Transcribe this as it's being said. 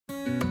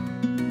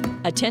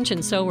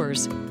Attention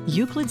sewers,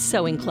 Euclid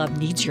Sewing Club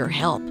needs your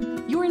help.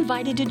 You're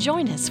invited to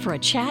join us for a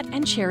chat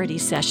and charity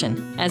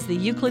session as the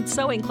Euclid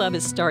Sewing Club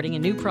is starting a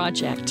new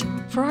project.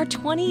 For our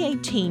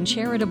 2018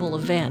 charitable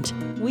event,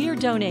 we are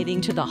donating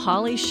to the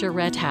Holly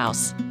Charette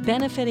House,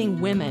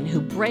 benefiting women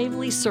who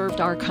bravely served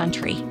our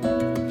country.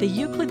 The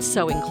Euclid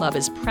Sewing Club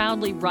is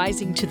proudly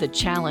rising to the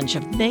challenge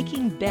of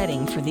making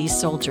bedding for these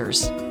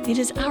soldiers. It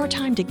is our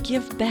time to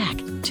give back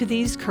to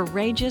these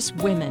courageous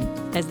women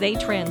as they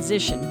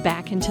transition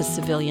back into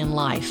civilian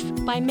life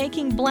by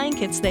making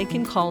blankets they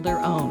can call their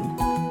own.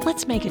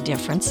 Let's make a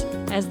difference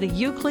as the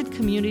Euclid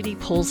community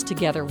pulls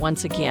together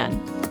once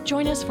again.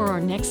 Join us for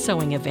our next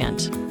sewing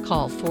event.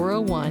 Call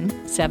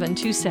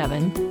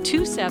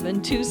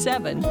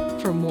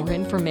 401-727-2727 for more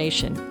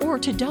information or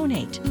to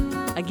donate.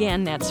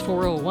 Again, that's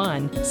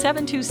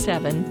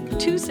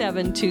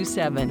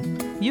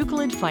 401-727-2727.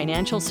 Euclid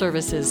Financial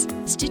Services,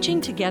 stitching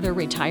together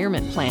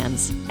retirement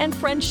plans and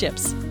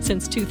friendships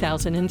since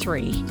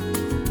 2003.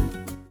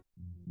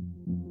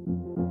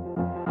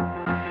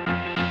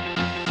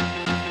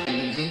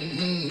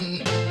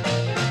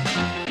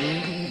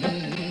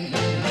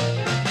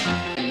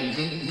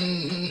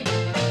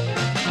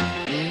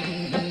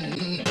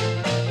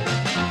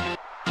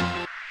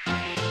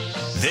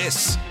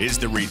 This is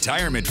the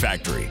Retirement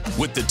Factory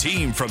with the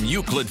team from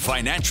Euclid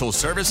Financial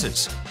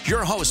Services.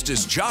 Your host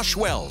is Josh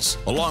Wells,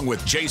 along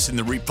with Jason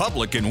the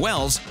Republican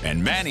Wells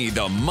and Manny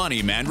the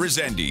Money Man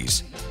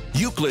Resendiz.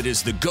 Euclid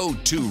is the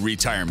go-to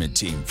retirement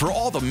team for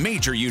all the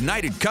major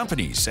United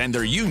companies and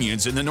their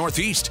unions in the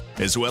Northeast,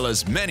 as well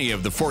as many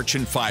of the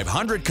Fortune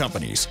 500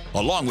 companies,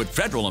 along with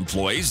federal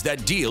employees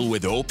that deal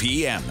with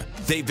OPM.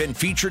 They've been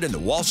featured in the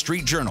Wall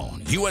Street Journal,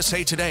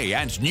 USA Today,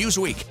 and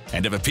Newsweek,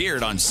 and have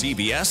appeared on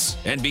CBS,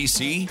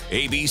 NBC,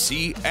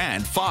 ABC,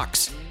 and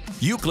Fox.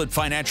 Euclid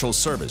Financial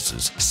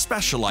Services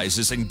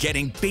specializes in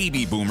getting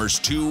baby boomers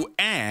to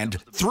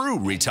and through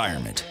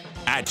retirement.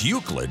 At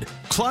Euclid,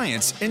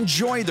 clients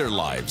enjoy their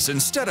lives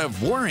instead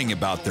of worrying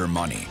about their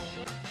money.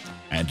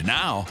 And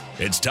now,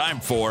 it's time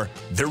for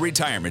The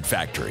Retirement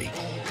Factory.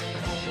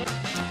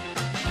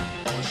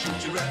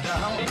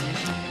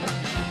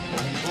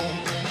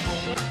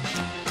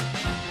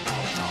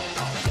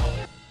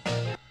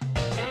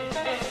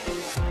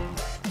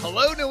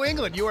 Hello, New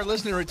England. You are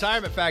listening to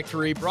Retirement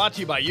Factory, brought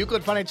to you by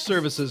Euclid Financial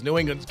Services, New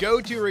England's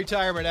go-to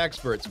retirement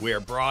experts. We are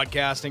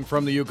broadcasting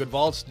from the Euclid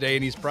Vaults today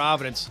in East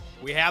Providence.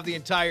 We have the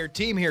entire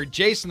team here.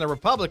 Jason, the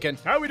Republican.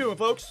 How we doing,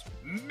 folks?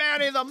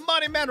 Manny, the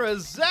Money Man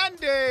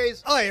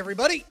Resendiz. Hi,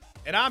 everybody.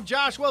 And I'm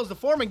Josh Wells, the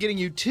foreman, getting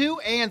you to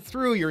and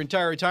through your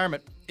entire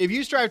retirement. If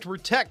you strive to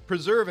protect,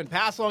 preserve, and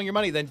pass along your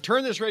money, then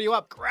turn this radio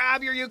up,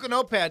 grab your Euclid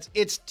notepads.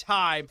 It's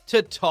time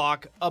to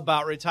talk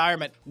about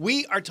retirement.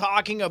 We are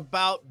talking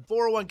about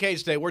 401ks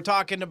today. We're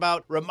talking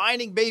about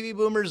reminding baby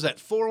boomers that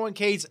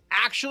 401ks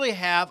actually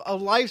have a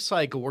life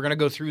cycle. We're going to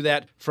go through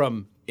that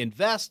from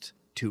invest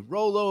to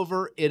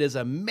rollover. It is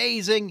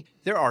amazing.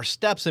 There are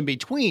steps in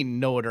between,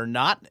 know it or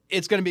not.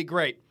 It's going to be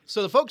great.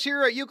 So the folks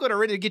here at Euclid are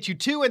ready to get you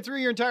to and through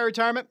your entire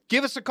retirement.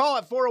 Give us a call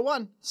at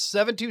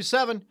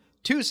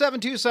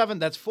 401-727-2727.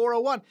 That's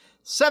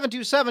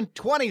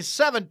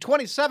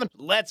 401-727-2727.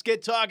 Let's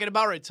get talking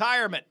about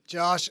retirement.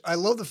 Josh, I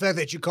love the fact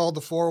that you called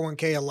the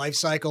 401k a life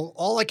cycle.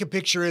 All I can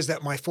picture is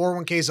that my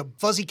 401k is a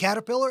fuzzy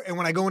caterpillar, and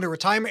when I go into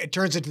retirement, it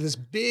turns into this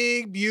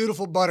big,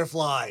 beautiful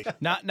butterfly.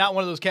 Not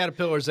one of those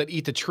caterpillars that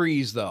eat the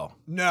trees, though.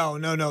 No.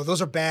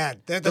 Those are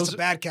bad. That's a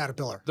bad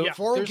caterpillar.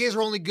 401ks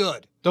are only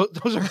good.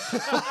 Those are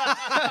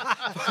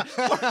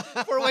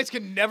 401ks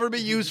can never be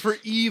used for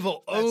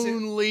evil.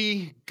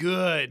 Only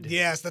good.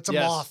 Yes, that's a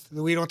moth.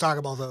 We don't talk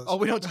about those. Oh,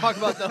 we don't talk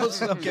about those?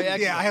 Okay,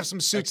 excellent. Yeah, I have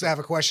some suits that have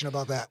a question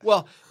about that.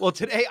 Well,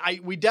 today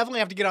we definitely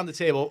have to get on the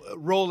table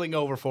rolling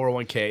over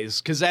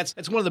 401ks because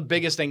that's one of the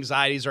biggest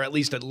anxieties, or at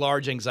least a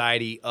large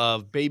anxiety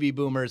of baby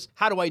boomers.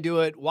 How do I do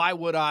it? Why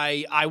would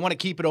I? I want to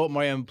keep it with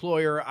my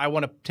employer. I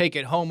want to take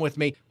it home with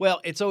me. Well,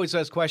 it's always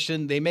this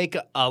question. They make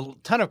a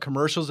ton of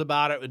commercials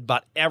about it,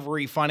 about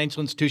every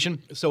financial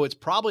institution. So it's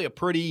probably a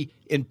pretty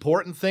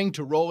important thing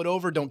to roll it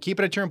over. Don't keep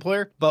it at your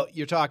employer. But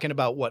you're talking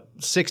about what?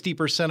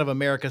 60% of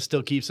America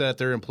still keeps it at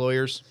their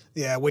employers?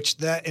 Yeah, which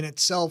that in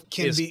itself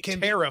can be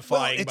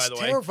terrifying, by the way. It's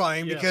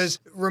terrifying because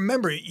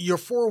remember, your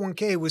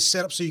 401k was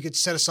set up so you could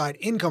set aside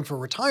income for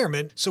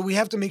retirement. So we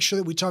have to make sure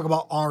that we talk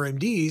about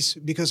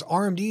RMDs because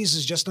RMDs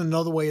is just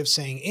another way of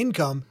saying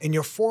income. And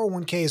your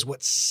 401k is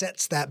what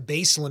sets that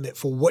base limit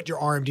for what your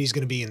RMD is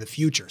going to be in the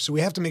future. So we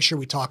have to make sure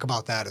we talk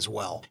about that as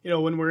well. You know,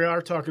 when we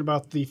are talking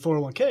about the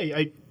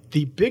 401k,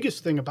 the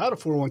biggest thing about a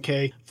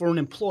 401k for an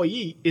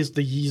employee is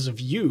the ease of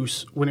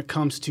use when it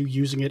comes to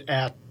using it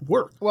at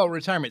work. Well,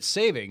 retirement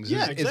savings.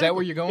 Yeah, Is that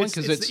where you're going? It's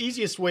the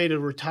easiest way to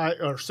retire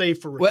or save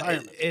for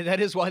retirement. Well, that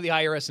is why the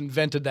IRS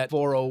invented that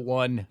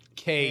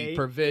 401k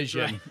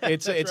provision. Right.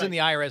 It's in the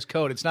IRS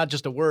code. It's not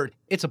just a word.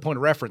 It's a point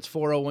of reference.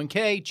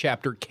 401k,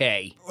 Chapter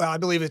K. Well, I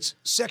believe it's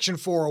Section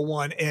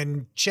 401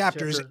 and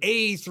chapters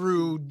A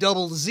through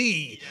double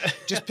Z.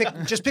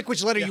 Just pick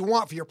which letter you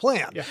want for your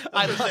plan. Yeah.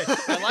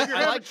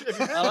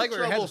 I like where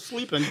your trouble head's-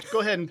 sleeping, go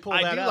ahead and pull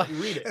I that do out like- and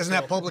read it. Isn't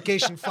that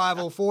publication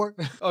 504?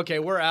 Okay,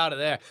 we're out of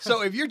there.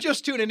 So if you're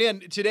just tuning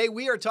in, today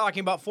we are talking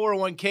about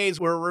 401ks.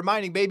 We're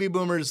reminding baby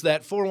boomers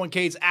that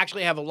 401ks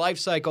actually have a life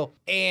cycle,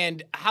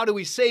 and how do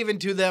we save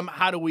into them?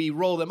 How do we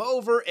roll them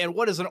over? And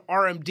what is an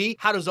RMD?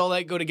 How does all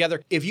that go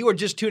together? If you are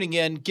just tuning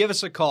in, give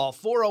us a call,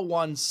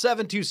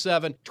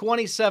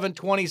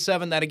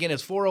 401-727-2727. That again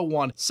is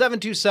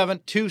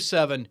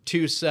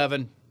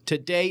 401-727-2727.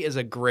 Today is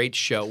a great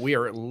show. We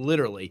are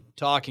literally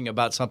talking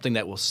about something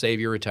that will save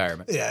your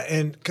retirement. Yeah,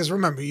 and because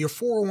remember, your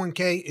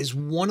 401k is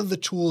one of the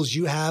tools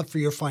you have for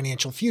your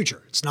financial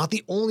future. It's not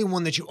the only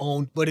one that you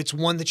own, but it's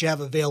one that you have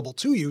available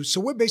to you.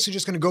 So we're basically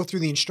just going to go through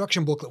the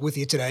instruction booklet with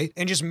you today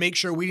and just make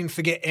sure we didn't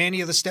forget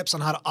any of the steps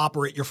on how to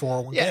operate your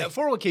 401k. Yeah,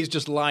 401ks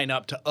just line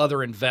up to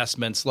other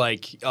investments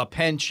like a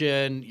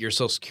pension, your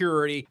Social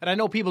Security. And I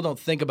know people don't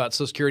think about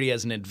Social Security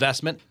as an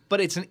investment, but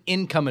it's an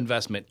income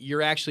investment.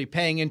 You're actually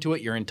paying into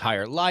it your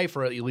entire life,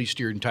 or at least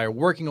your entire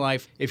working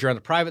life if you're in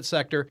the private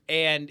sector.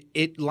 And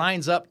it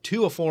lines up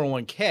to a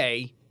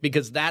 401k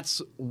because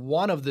that's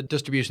one of the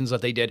distributions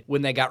that they did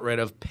when they got rid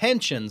of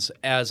pensions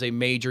as a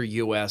major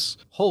U.S.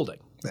 holding.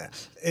 Yeah.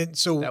 And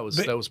so That was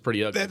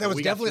pretty ugly. That was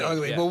We got definitely through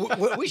ugly. it,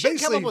 yeah. But We should come up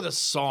basically, with a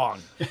song.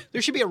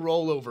 There should be a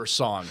rollover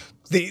song.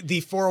 the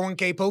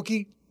 401k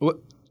pokey.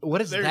 What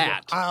is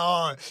that?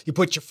 You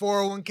put your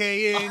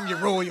 401k in, you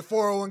roll your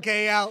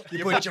 401k out.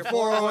 You put your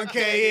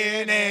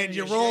 401k in, and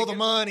you roll the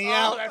money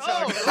out.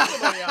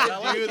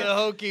 You do the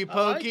hokey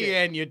pokey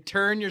and you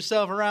turn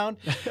yourself around.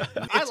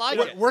 I like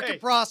it. Work in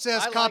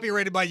process, I like-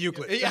 copyrighted by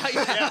Euclid. Yeah,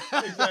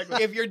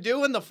 exactly. If you're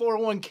doing the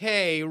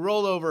 401k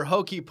rollover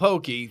hokey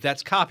pokey,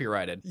 that's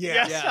copyrighted.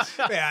 Yeah.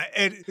 Yeah.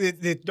 And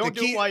Don't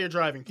do it while you're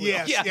driving, please.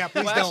 Yes. Yeah,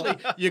 please Well,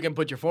 don't. actually, you can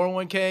put your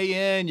 401k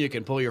in, you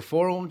can pull your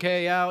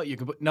 401k out, you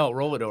can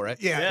roll it over, right?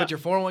 Yeah. Put your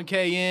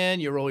 401k in,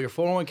 you roll your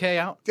 401k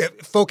out. Yeah,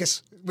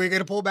 focus. We're going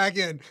to pull back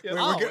in.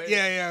 Oh,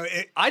 Yeah.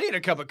 I need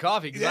a cup of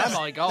coffee because I'm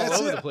like all That's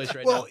over it. the place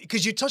right Well, now.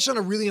 because you touched on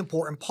a really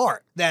important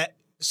part that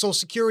Social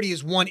Security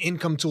is one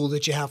income tool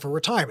that you have for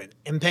retirement,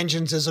 and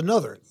pensions is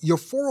another. Your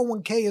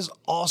 401k is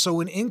also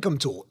an income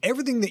tool.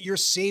 Everything that you're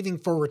saving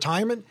for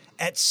retirement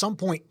at some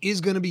point is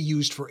going to be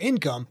used for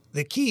income.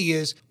 The key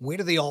is, where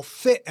do they all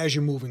fit as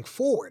you're moving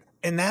forward?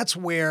 And that's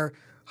where,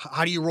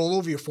 how do you roll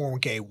over your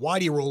 401k? Why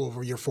do you roll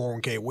over your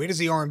 401k? Where does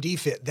the RMD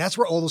fit? That's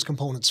where all those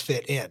components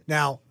fit in.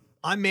 Now,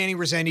 I'm Manny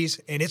Resendiz,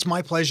 and it's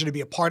my pleasure to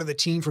be a part of the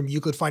team from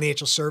Euclid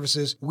Financial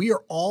Services. We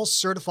are all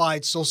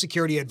certified Social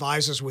Security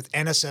advisors with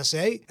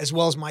NSSA, as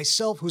well as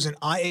myself, who's an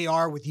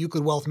IAR with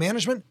Euclid Wealth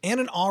Management and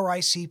an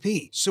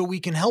RICP. So we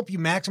can help you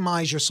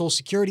maximize your Social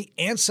Security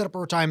and set up a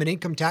retirement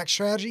income tax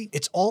strategy.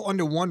 It's all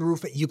under one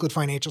roof at Euclid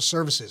Financial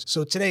Services.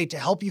 So today, to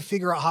help you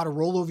figure out how to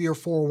roll over your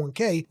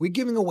 401k, we're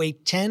giving away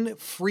 10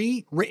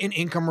 free written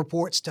income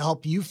reports to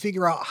help you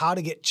figure out how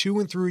to get to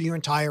and through your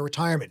entire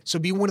retirement. So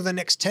be one of the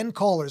next 10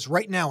 callers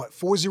right now at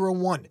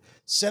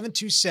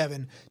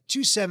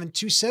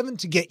 401-727-2727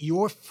 to get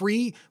your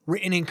free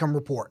written income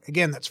report.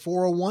 Again, that's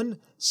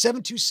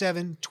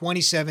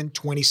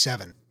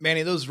 401-727-2727.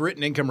 Manny, those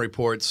written income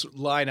reports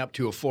line up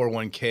to a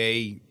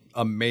 401k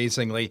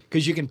amazingly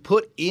because you can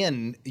put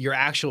in your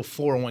actual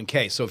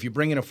 401k. So if you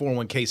bring in a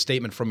 401k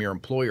statement from your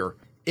employer,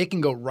 it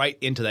can go right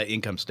into that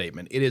income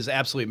statement. It is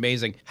absolutely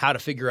amazing how to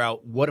figure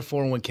out what a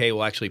 401k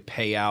will actually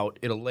pay out.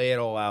 It'll lay it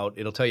all out.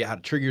 It'll tell you how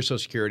to trigger your Social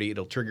Security.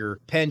 It'll trigger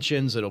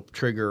pensions. It'll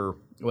trigger,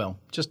 well,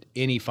 just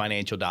any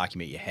financial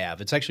document you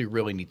have. It's actually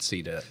really neat to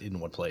see it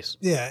in one place.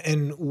 Yeah,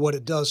 and what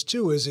it does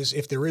too is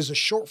if there is a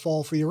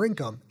shortfall for your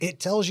income, it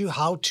tells you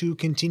how to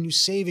continue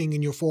saving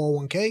in your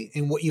 401k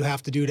and what you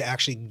have to do to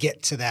actually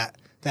get to that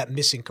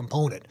missing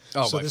component.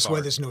 Oh, so by this far.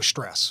 way there's no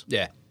stress.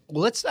 Yeah.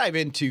 Well, let's dive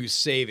into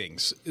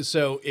savings.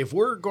 So if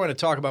we're going to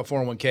talk about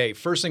 401k,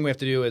 first thing we have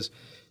to do is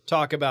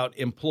talk about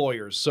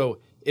employers. So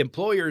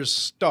employers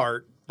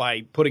start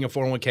by putting a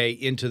 401k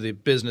into the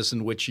business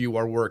in which you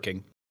are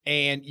working.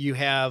 And you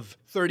have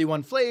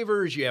 31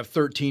 flavors, you have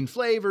 13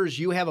 flavors,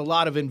 you have a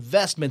lot of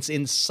investments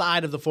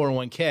inside of the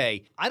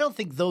 401k. I don't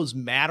think those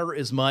matter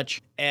as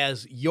much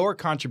as your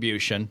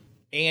contribution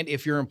and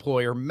if your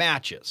employer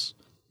matches.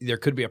 There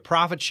could be a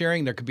profit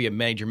sharing. There could be a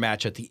major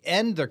match at the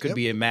end. There could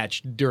be a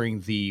match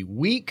during the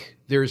week.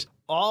 There's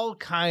all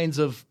kinds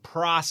of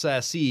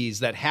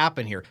processes that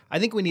happen here. I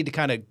think we need to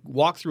kind of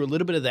walk through a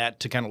little bit of that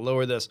to kind of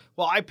lower this.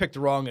 Well, I picked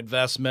the wrong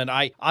investment.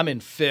 I'm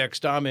in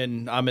fixed. I'm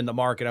in the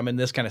market. I'm in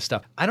this kind of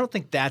stuff. I don't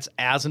think that's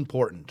as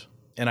important.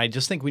 And I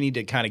just think we need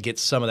to kind of get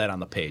some of that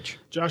on the page.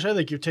 Josh, I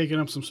think you're taking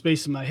up some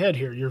space in my head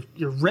here.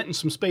 You're renting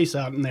some space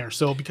out in there.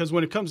 So because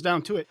when it comes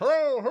down to it,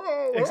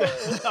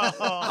 exactly.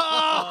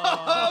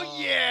 Oh,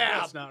 yeah.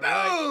 That's not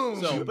Boom. right.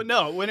 So, but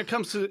no, when it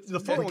comes to the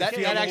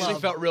 401k, That actually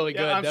felt really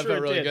good. Yeah, I'm That sure felt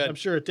it really did. good. I'm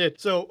sure it did.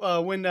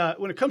 So when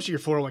it comes to your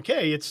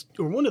 401k, it's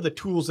one of the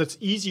tools that's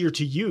easier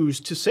to use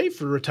to save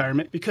for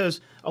retirement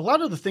because a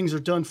lot of the things are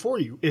done for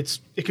you. It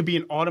could be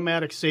an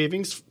automatic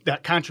savings.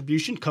 That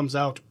contribution comes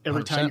out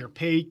every 100%. time your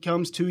pay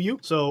comes to you.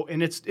 So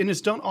and it's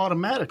done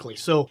automatically.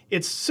 So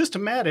it's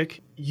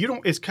systematic.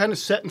 it's kind of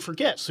set and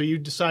forget. So you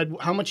decide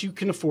how much you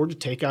can afford to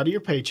take out of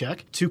your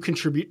paycheck to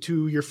contribute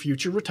to your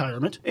future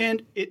retirement,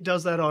 and it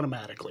does that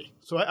automatically.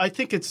 So I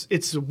think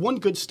it's one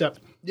good step.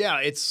 Yeah,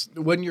 it's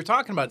when you're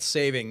talking about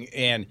saving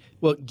and,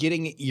 well,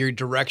 getting your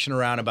direction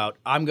around about,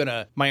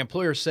 my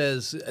employer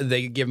says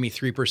they give me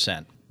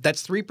 3%.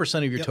 That's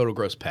 3% of your total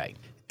gross pay.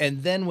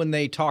 And then when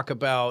they talk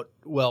about,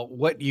 well,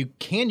 what you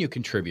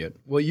contribute?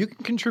 Well, you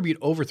can contribute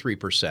over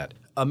 3%.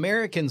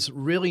 Americans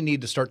really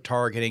need to start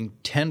targeting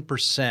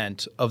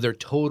 10% of their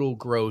total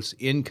gross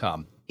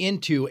income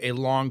into a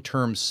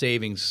long-term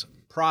savings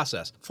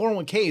process.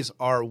 401ks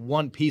are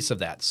one piece of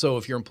that. So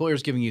if your employer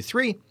is giving you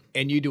 3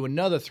 and you do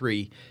another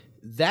 3,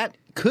 that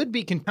could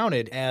be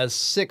counted as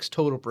 6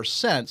 total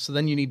percent. So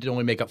then you need to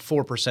only make up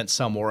 4%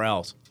 somewhere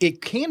else.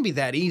 It can be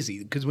that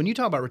easy because when you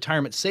talk about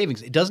retirement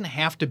savings, it doesn't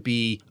have to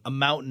be a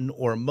mountain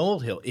or a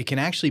molehill. It can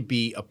actually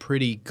be a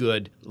pretty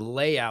good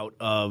layout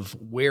of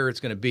where it's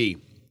going to be.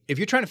 If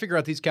you're trying to figure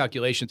out these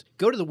calculations,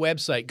 go to the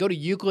website, go to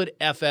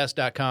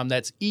euclidfs.com.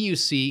 That's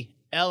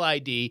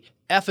EUCLID.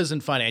 F is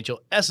in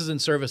financial, S is in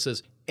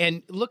services.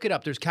 And look it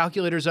up. There's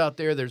calculators out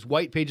there. There's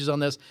white pages on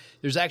this.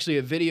 There's actually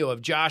a video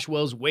of Josh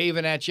Wells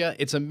waving at you.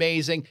 It's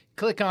amazing.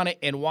 Click on it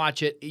and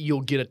watch it.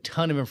 You'll get a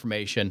ton of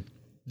information.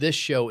 This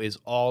show is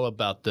all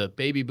about the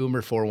baby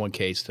boomer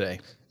 401ks today.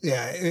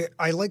 Yeah,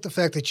 I like the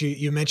fact that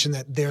you mentioned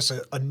that there's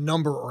a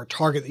number or a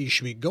target that you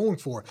should be going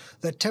for.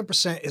 That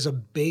 10% is a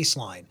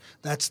baseline.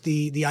 That's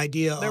the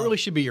idea. That really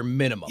should be your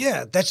minimum.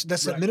 Yeah, that's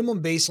the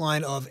minimum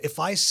baseline of if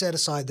I set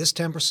aside this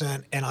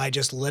 10% and I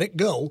just let it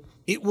go,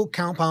 it will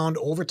compound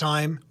over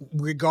time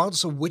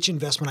regardless of which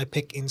investment I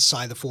pick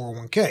inside the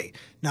 401k.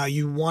 Now,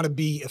 you want to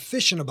be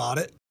efficient about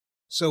it.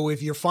 So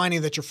if you're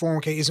finding that your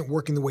 401k isn't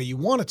working the way you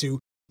want it to,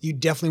 you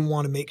definitely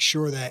want to make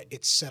sure that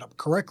it's set up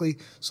correctly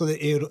so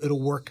that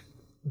it'll work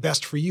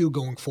best for you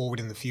going forward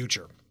in the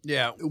future.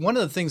 Yeah. One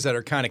of the things that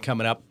are kind of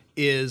coming up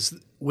is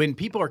when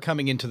people are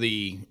coming into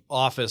the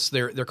office,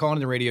 they're calling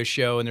the radio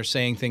show and they're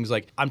saying things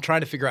like, I'm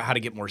trying to figure out how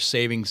to get more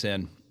savings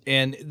in.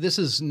 And this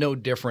is no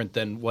different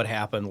than what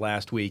happened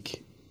last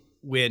week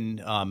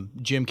when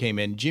Jim came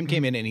in. Jim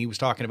came in and he was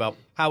talking about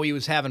how he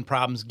was having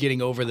problems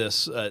getting over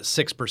this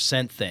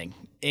 6% thing.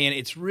 And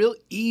it's real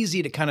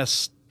easy to kind of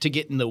to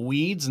get in the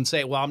weeds and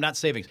say, well, I'm not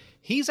saving.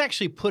 He's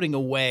actually putting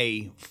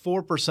away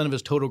 4% of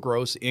his total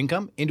gross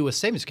income into a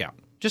savings account,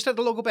 just at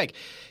the local bank.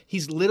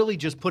 He's literally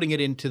just putting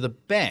it into the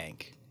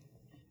bank.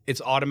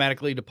 It's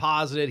automatically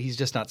deposited. He's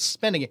just not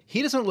spending it.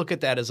 He doesn't look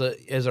at that as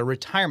a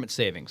retirement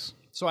savings.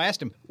 So I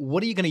asked him,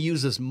 what are you going to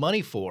use this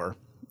money for?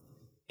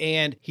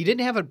 And he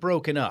didn't have it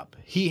broken up.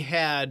 He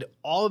had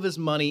all of his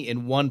money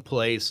in one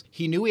place.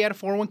 He knew he had a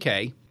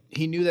 401k.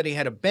 He knew that he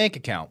had a bank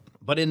account.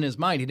 But in his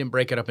mind, he didn't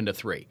break it up into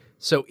 3.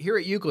 So here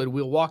at Euclid,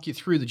 we'll walk you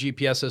through the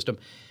GPS system.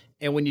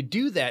 And when you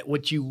do that,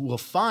 what you will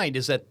find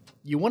is that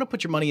you want to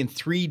put your money in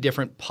 3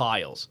 different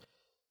piles.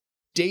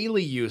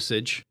 Daily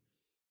usage,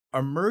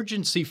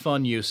 emergency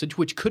fund usage,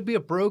 which could be a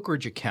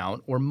brokerage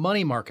account or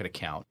money market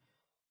account.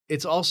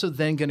 It's also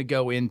then going to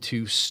go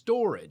into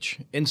storage.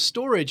 And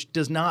storage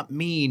does not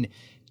mean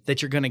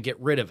that you're going to get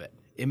rid of it.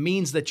 It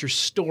means that you're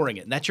storing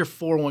it. And that's your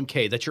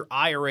 401k. That's your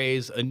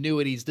IRAs,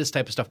 annuities, this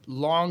type of stuff.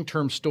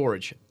 Long-term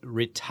storage,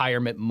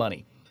 retirement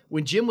money.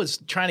 When Jim was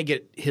trying to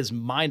get his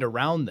mind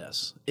around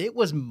this, it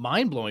was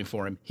mind-blowing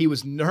for him. He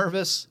was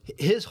nervous.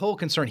 His whole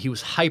concern, he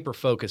was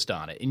hyper-focused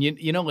on it. And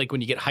you know, like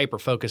when you get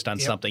hyper-focused on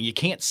something, you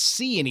can't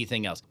see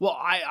anything else. Well,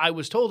 I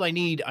was told I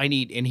need,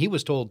 and he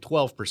was told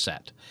 12%.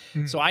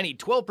 Mm-hmm. So I need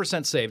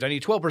 12% saved. I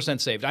need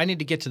 12% saved. I need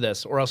to get to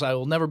this or else I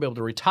will never be able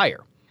to retire.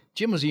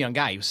 Jim was a young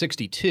guy. He was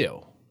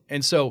 62.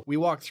 And so we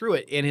walked through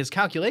it, and his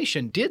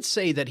calculation did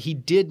say that he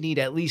did need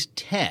at least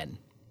 10,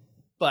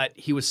 but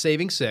he was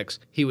saving 6.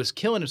 He was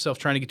killing himself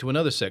trying to get to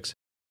another 6.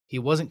 He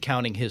wasn't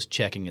counting his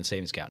checking and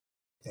savings account.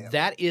 Yeah.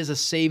 That is a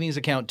savings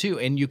account too,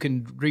 and you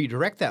can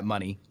redirect that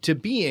money to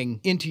being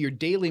into your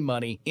daily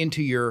money,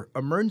 into your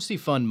emergency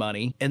fund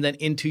money, and then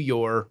into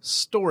your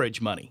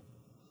storage money.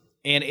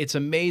 And it's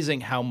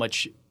amazing how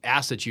much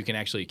assets you can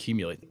actually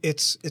accumulate.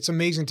 It's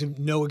amazing to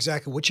know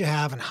exactly what you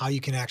have and how you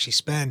can actually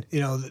spend.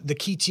 You know, the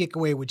key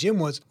takeaway with Jim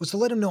was to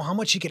let him know how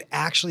much he could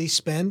actually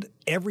spend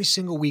every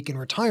single week in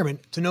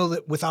retirement to know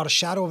that without a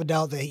shadow of a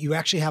doubt that you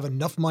actually have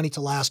enough money to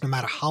last no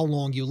matter how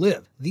long you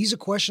live. These are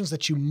questions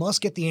that you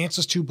must get the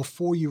answers to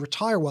before you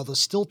retire while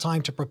there's still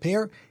time to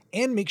prepare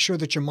and make sure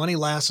that your money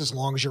lasts as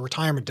long as your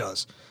retirement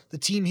does. The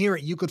team here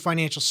at Euclid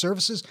Financial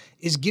Services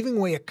is giving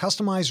away a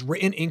customized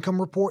written income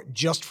report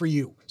just for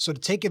you. So to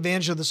take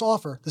advantage of this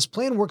offer, this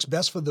plan works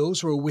best for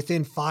those who are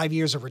within 5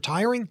 years of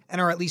retiring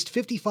and are at least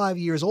 55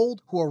 years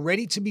old who are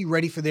ready to be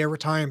ready for their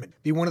retirement.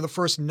 Be one of the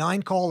first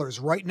 9 callers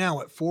right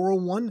now at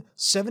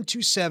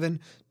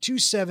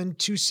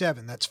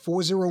 401-727-2727. That's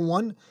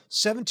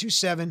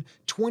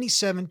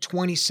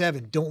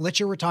 401-727-2727. Don't let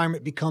your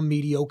retirement become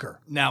mediocre.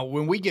 Now,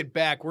 when we get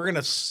back, we're going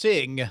to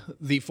sing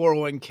the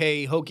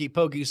 401k Hokey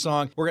Pokey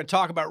song. We're going to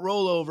talk about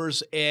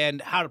rollovers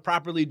and how to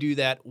properly do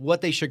that,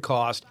 what they should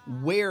cost,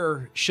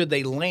 where should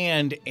they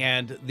land,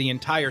 and the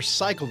entire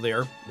cycle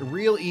there.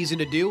 Real easy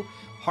to do.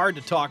 Hard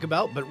to talk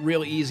about, but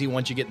really easy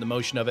once you get in the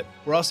motion of it.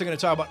 We're also going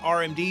to talk about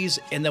RMDs,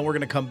 and then we're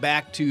going to come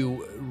back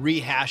to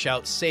rehash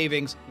out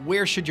savings.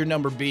 Where should your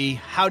number be?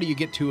 How do you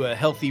get to a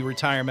healthy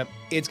retirement?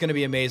 It's going to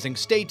be amazing.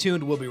 Stay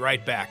tuned. We'll be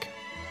right back.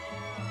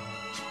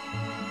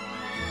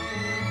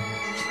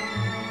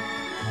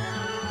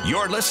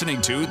 You're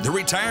listening to The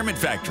Retirement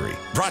Factory,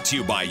 brought to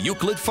you by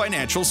Euclid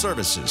Financial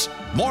Services.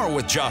 More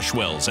with Josh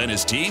Wells and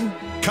his team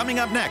coming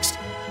up next.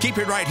 Keep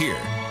it right here.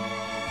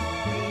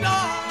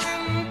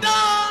 Darling,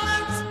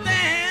 darling,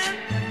 stand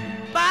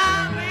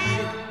by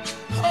me.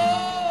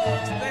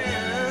 Oh,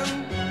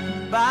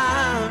 stand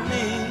by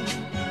me.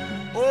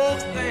 Oh,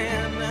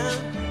 stand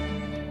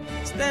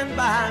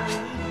by me.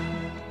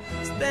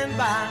 Stand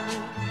by me.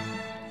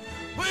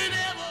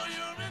 Whenever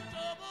you're in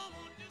trouble,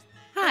 won't you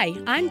stand? Hi,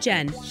 I'm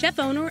Jen, chef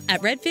owner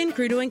at Redfin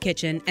Crudo &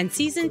 Kitchen and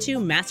Season 2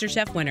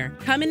 MasterChef winner.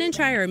 Come in and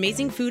try our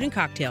amazing food and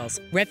cocktails.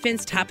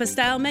 Redfin's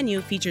tapas-style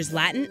menu features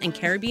Latin and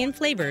Caribbean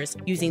flavors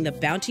using the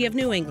bounty of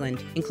New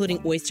England,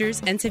 including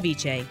oysters and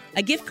ceviche.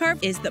 A gift card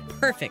is the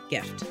perfect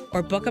gift.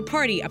 Or book a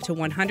party up to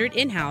 100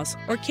 in-house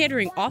or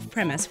catering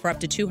off-premise for up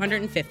to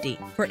 250.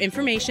 For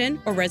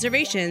information or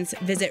reservations,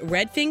 visit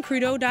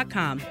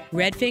redfincrudo.com.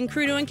 Redfin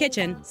Crudo &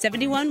 Kitchen,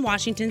 71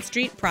 Washington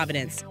Street,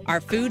 Providence. Our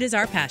food is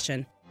our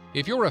passion.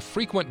 If you're a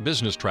frequent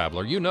business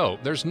traveler, you know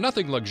there's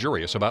nothing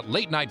luxurious about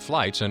late-night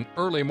flights and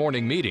early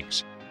morning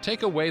meetings.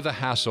 Take away the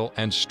hassle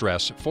and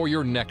stress for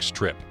your next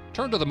trip.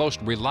 Turn to the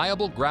most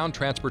reliable ground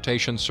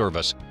transportation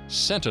service,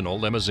 Sentinel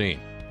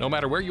Limousine. No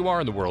matter where you are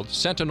in the world,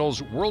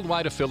 Sentinel's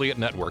worldwide affiliate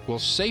network will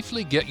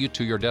safely get you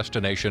to your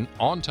destination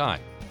on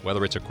time,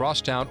 whether it's across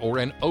town or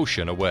an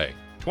ocean away.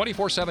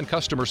 24/7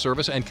 customer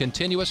service and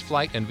continuous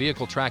flight and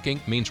vehicle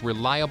tracking means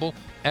reliable,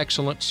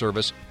 excellent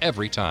service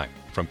every time.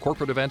 From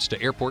corporate events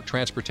to airport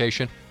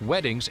transportation,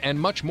 weddings, and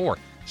much more,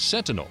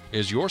 Sentinel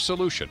is your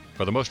solution.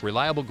 For the most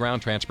reliable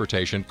ground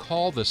transportation,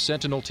 call the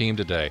Sentinel team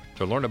today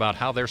to learn about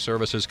how their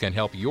services can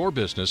help your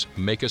business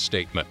make a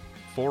statement.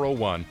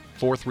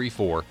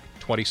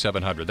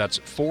 401-434-2700. That's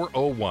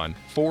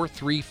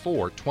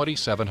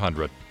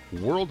 401-434-2700.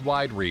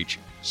 Worldwide reach,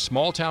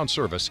 small town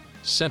service,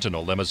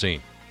 Sentinel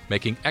Limousine.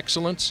 Making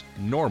excellence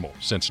normal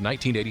since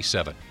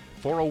 1987.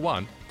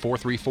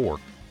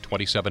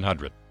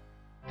 401-434-2700.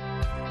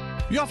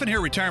 You often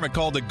hear retirement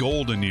called the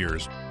golden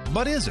years.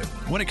 But is it?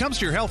 When it comes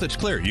to your health, it's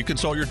clear you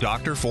consult your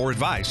doctor for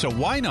advice. So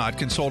why not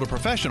consult a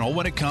professional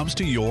when it comes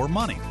to your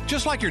money?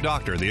 Just like your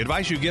doctor, the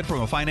advice you get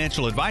from a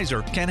financial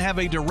advisor can have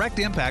a direct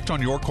impact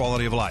on your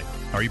quality of life.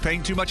 Are you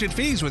paying too much in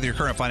fees with your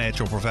current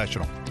financial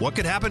professional? What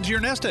could happen to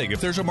your nest egg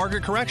if there's a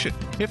market correction?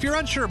 If you're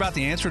unsure about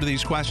the answer to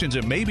these questions,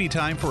 it may be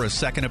time for a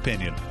second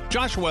opinion.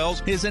 Josh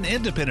Wells is an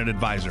independent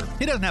advisor.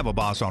 He doesn't have a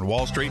boss on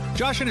Wall Street.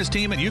 Josh and his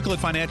team at Euclid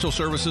Financial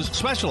Services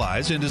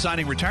specialize in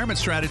designing retirement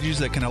strategies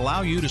that can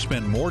allow you to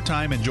spend more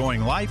time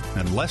enjoying life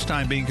and less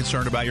time being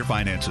concerned about your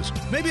finances.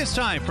 Maybe it's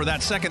time for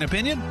that second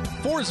opinion.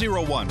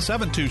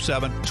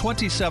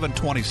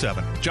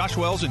 401-727-2727. Josh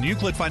Wells and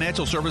Euclid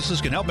Financial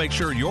Services can help make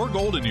sure your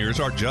golden years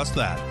are just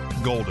that,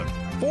 golden.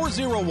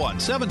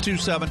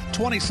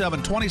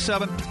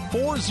 401-727-2727.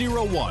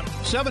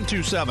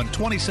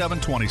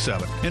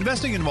 401-727-2727.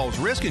 Investing involves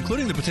risk,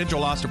 including the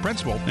potential loss of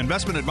principal.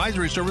 Investment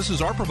advisory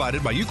services are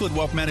provided by Euclid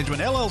Wealth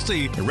Management,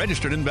 LLC, a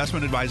registered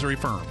investment advisory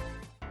firm.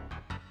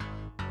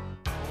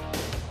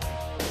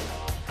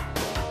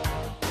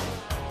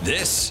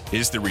 This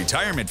is The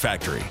Retirement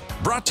Factory,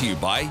 brought to you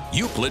by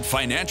Euclid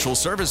Financial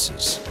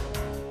Services.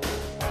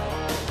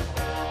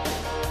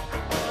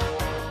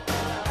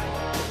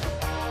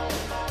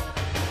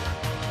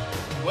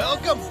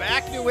 Welcome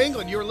back, New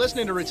England. You're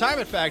listening to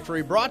Retirement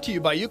Factory, brought to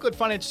you by Euclid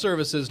Financial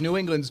Services, New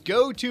England's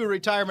go-to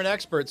retirement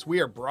experts.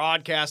 We are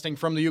broadcasting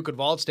from the Euclid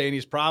Vault, State in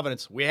East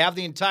Providence. We have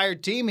the entire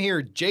team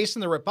here.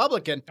 Jason the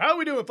Republican. How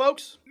we doing,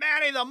 folks?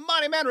 Manny the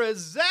Money Man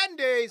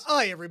Resendes.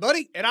 Hi,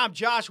 everybody. And I'm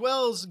Josh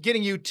Wells,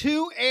 getting you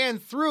to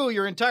and through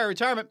your entire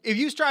retirement. If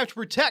you strive to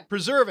protect,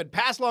 preserve, and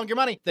pass along your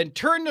money, then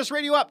turn this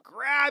radio up,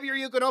 grab your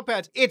Euclid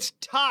notepads. It's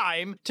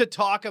time to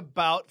talk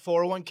about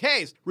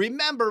 401ks.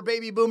 Remember,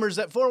 baby boomers,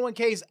 that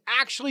 401ks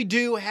actually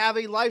do have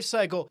a life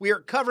cycle. We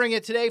are covering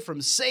it today,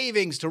 from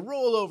savings to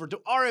rollover to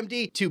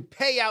RMD to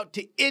payout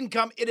to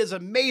income. It is an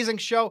amazing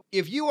show.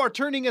 If you are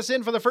turning us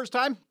in for the first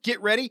time,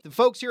 get ready. The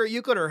folks here at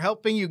Euclid are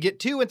helping you get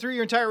to and through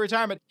your entire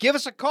retirement. Give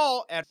us a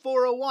call at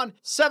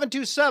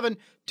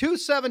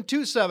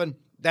 401-727-2727.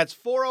 That's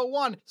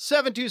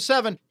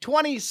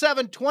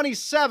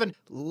 401-727-2727.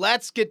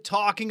 Let's get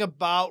talking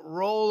about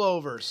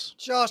rollovers.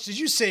 Josh, did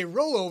you say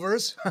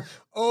rollovers?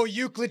 Oh,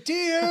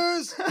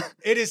 Euclideers,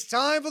 it is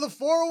time for the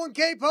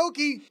 401k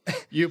pokey.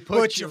 You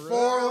put your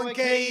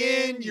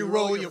 401k in, you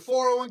roll your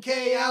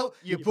 401k out.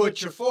 You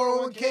put your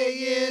 401k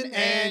in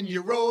and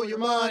you roll your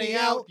money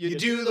out. You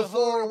do the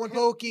 401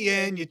 pokey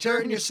and you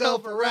turn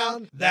yourself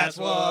around. That's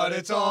what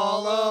it's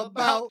all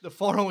about. The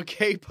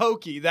 401k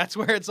pokey, that's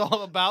where it's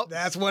all about.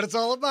 That's what it's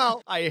all all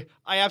about. I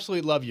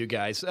absolutely love you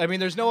guys. I mean,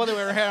 there's no other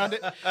way around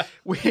it.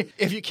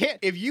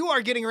 If you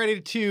are getting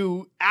ready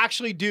to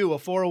actually do a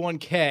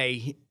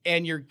 401k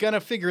and you're going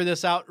to figure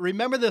this out,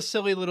 remember this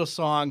silly little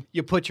song.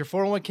 You put your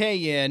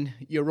 401k in,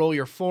 you roll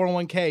your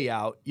 401k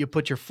out, you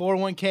put your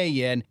 401k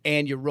in,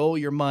 and you roll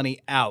your money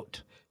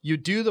out. You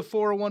do the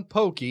 401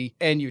 pokey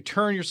and you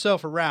turn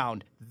yourself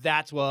around.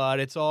 That's what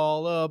it's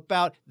all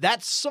about.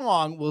 That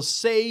song will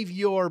save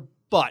your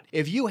butt.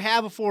 If you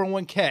have a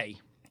 401k,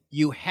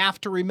 you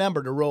have to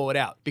remember to roll it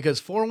out because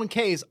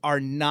 401ks are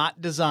not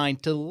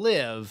designed to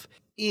live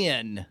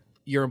in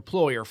your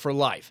employer for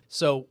life.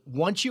 So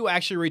once you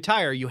actually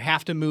retire, you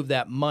have to move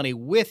that money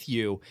with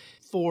you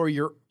for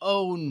your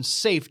own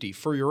safety,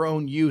 for your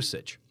own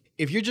usage.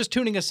 If you're just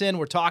tuning us in,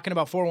 we're talking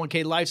about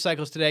 401k life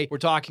cycles today. We're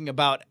talking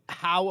about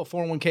how a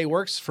 401k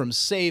works from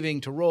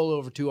saving to roll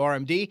over to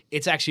RMD.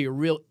 It's actually a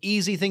real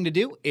easy thing to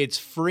do. It's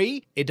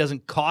free. It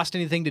doesn't cost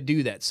anything to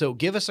do that. So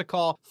give us a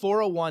call,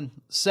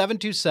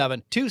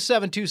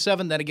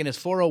 401-727-2727. That again is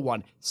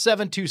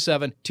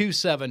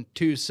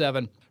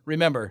 401-727-2727.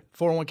 Remember,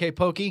 401k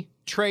Pokey,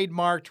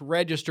 trademarked,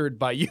 registered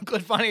by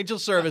Euclid Financial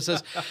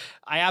Services.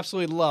 I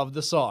absolutely love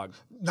the song.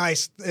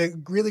 Nice.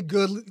 Really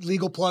good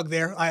legal plug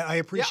there. I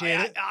appreciate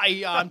it.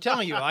 I'm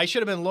telling you, I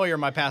should have been a lawyer in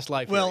my past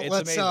life. Well, It's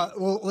let's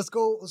amazing. let's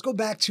go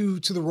back to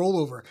the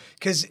rollover,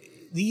 because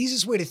the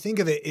easiest way to think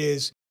of it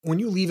is when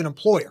you leave an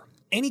employer.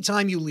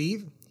 Anytime you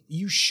leave,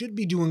 you should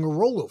be doing a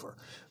rollover,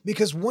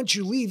 because once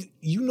you leave,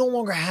 you no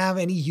longer have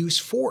any use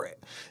for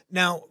it.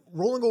 Now,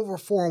 rolling over a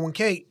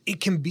 401k, it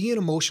can be an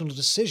emotional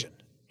decision,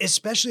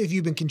 especially if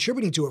you've been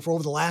contributing to it for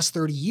over the last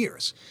 30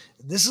 years.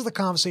 This is the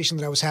conversation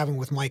that I was having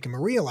with Mike and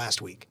Maria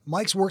last week.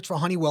 Mike's worked for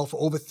Honeywell for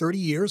over 30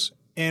 years,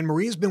 and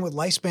Maria's been with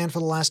Lifespan for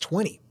the last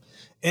 20.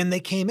 And they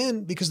came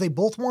in because they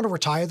both want to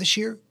retire this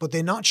year, but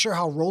they're not sure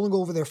how rolling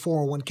over their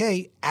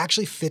 401k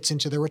actually fits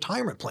into their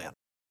retirement plan.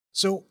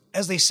 So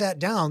as they sat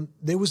down,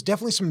 there was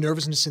definitely some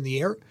nervousness in the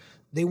air.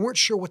 They weren't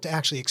sure what to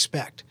actually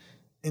expect.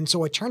 And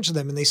so I turned to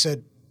them and they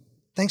said,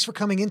 "Thanks for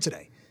coming in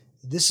today.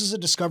 This is a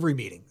discovery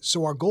meeting,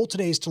 so our goal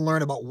today is to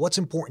learn about what's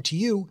important to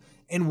you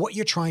and what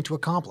you're trying to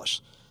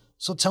accomplish.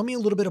 So tell me a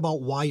little bit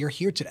about why you're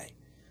here today."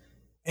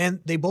 And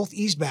they both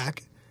eased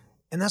back,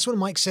 and that's when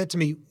Mike said to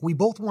me, "We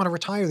both want to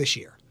retire this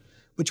year.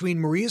 Between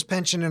Maria's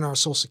pension and our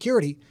Social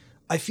Security,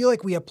 I feel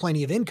like we have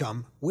plenty of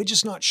income. We're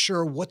just not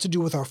sure what to do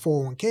with our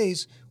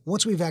 401ks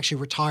once we've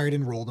actually retired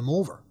and rolled them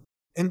over."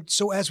 And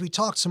so as we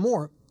talked some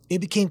more, it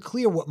became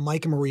clear what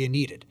Mike and Maria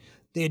needed.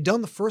 They had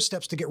done the first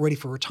steps to get ready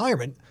for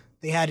retirement.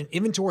 They had an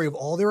inventory of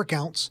all their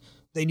accounts.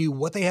 They knew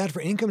what they had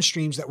for income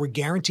streams that were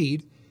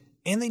guaranteed,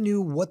 and they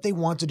knew what they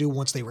wanted to do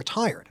once they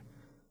retired.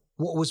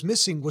 What was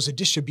missing was a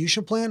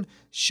distribution plan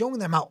showing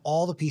them how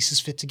all the pieces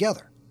fit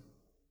together.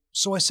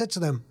 So I said to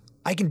them,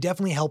 "I can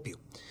definitely help you.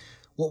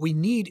 What we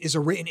need is a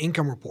written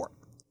income report.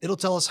 It'll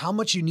tell us how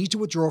much you need to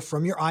withdraw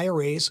from your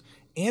IRAs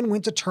and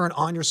when to turn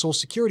on your Social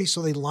Security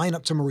so they line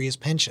up to Maria's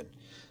pension.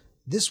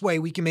 This way,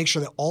 we can make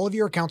sure that all of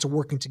your accounts are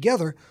working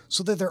together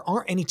so that there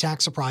aren't any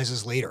tax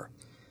surprises later."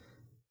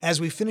 As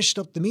we finished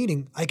up the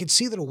meeting, I could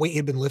see that a weight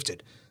had been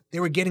lifted. They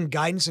were getting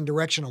guidance and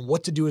direction on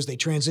what to do as they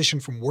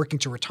transitioned from working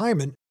to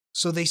retirement,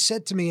 so they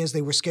said to me as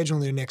they were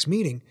scheduling their next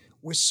meeting,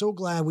 "We're so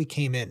glad we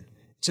came in.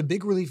 It's a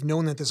big relief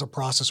knowing that there's a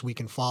process we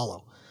can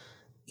follow."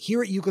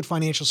 Here at Euclid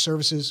Financial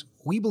Services,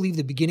 we believe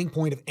the beginning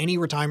point of any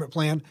retirement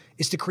plan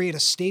is to create a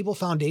stable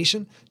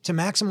foundation to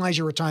maximize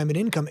your retirement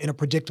income in a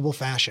predictable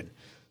fashion.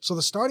 So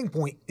the starting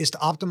point is to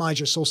optimize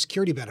your Social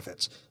Security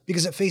benefits,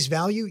 because at face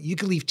value, you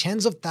can leave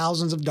tens of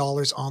thousands of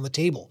dollars on the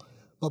table.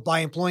 But by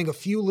employing a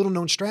few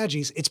little-known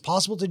strategies, it's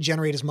possible to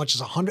generate as much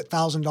as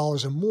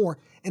 $100,000 or more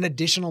in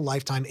additional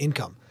lifetime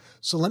income.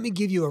 So let me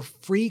give you a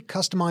free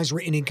customized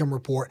written income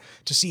report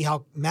to see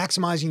how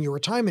maximizing your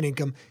retirement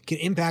income can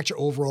impact your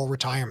overall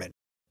retirement.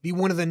 Be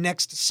one of the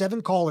next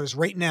 7 callers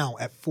right now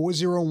at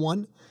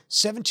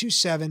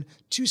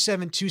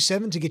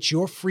 401-727-2727 to get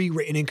your free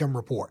written income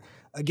report.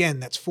 Again,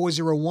 that's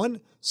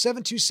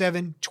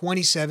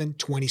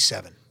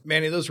 401-727-2727.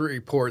 Manny, those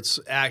reports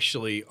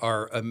actually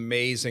are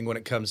amazing when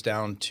it comes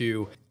down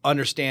to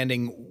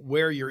understanding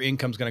where your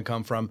income's going to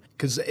come from,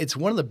 because it's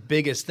one of the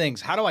biggest things.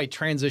 How do I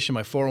transition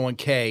my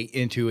 401k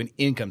into an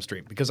income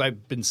stream? Because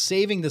I've been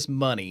saving this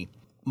money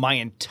my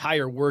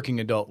entire working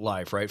adult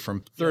life, right?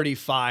 From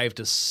 35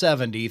 to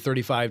 70,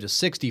 35 to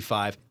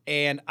 65.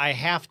 And I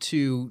have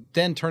to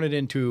then turn it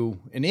into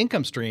an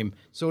income stream.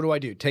 So what do I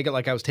do? Take it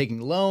like I was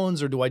taking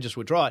loans, or do I just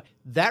withdraw it?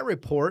 That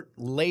report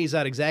lays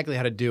out exactly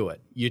how to do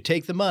it. You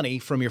take the money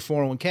from your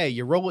 401k,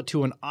 you roll it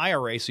to an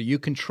IRA so you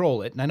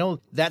control it. And I know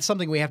that's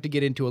something we have to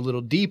get into a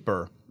little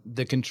deeper,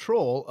 the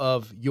control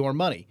of your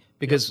money.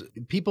 Because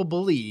people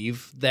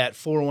believe that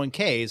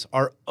 401ks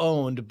are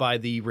owned by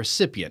the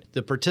recipient,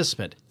 the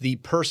participant, the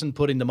person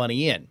putting the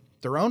money in.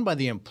 They're owned by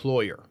the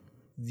employer.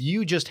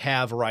 You just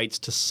have rights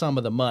to some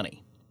of the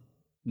money,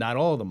 not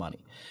all of the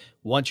money.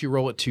 Once you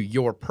roll it to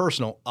your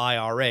personal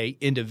IRA,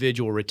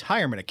 individual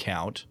retirement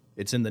account,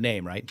 it's in the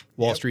name, right?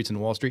 Wall Street's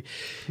in Wall Street.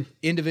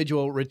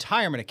 Individual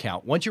retirement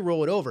account. Once you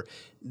roll it over,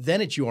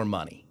 then it's your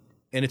money.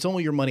 and it's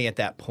only your money at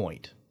that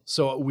point.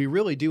 So we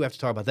really do have to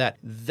talk about that.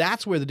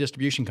 That's where the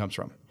distribution comes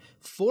from.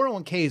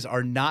 401ks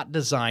are not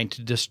designed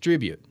to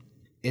distribute.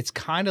 It's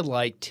kind of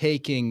like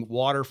taking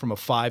water from a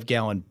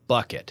 5-gallon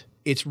bucket.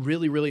 It's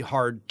really, really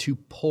hard to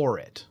pour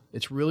it.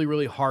 It's really,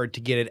 really hard to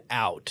get it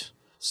out.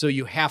 So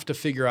you have to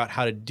figure out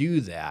how to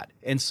do that.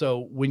 And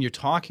so when you're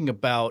talking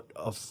about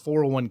a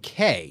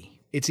 401k,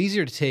 it's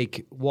easier to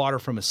take water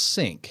from a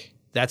sink.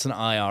 That's an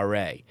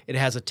IRA. It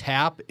has a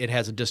tap. It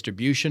has a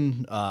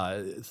distribution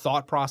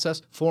thought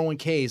process.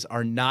 401ks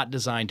are not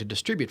designed to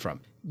distribute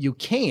from. You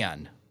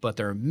can, but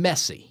they're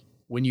messy.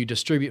 When you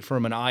distribute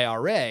from an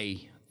IRA,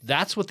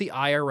 that's what the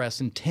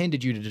IRS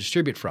intended you to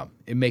distribute from.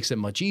 It makes it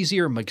much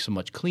easier, makes it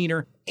much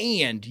cleaner,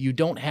 and you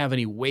don't have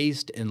any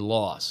waste and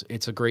loss.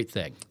 It's a great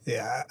thing.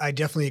 Yeah, I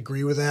definitely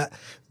agree with that.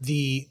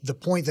 The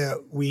point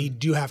that we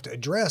do have to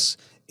address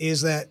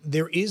is that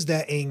there is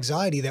that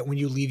anxiety that when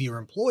you leave your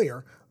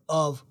employer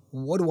of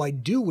what do I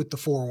do with the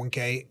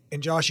 401k?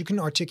 And Josh, you can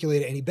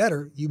articulate it any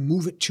better. You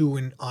move it to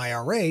an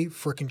IRA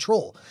for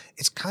control.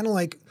 It's kind of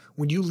like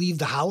when you leave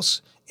the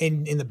house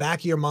and in the back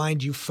of your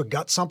mind, you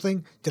forgot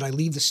something. Did I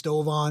leave the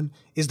stove on?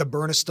 Is the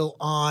burner still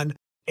on?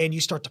 And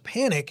you start to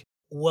panic.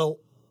 Well,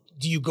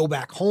 do you go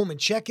back home and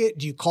check it?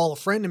 Do you call a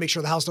friend to make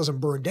sure the house doesn't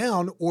burn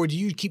down? Or do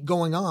you keep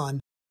going on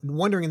and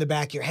wondering in the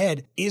back of your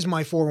head, is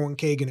my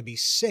 401k going to be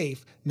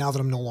safe now that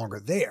I'm no longer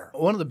there?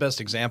 One of the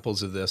best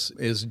examples of this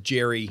is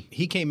Jerry.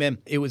 He came in.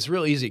 It was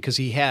real easy because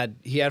he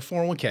had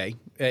 401k.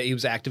 He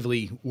was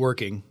actively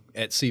working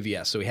at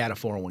CVS, so he had a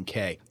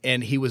 401k.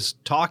 And he was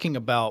talking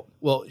about,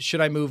 well, should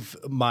I move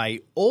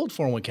my old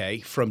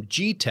 401k from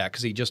G-Tech,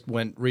 because he just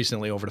went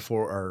recently over to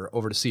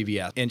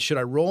CVS, and should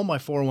I roll my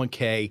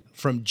 401k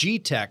from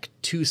G-Tech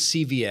to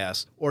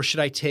CVS, or should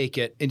I take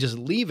it and just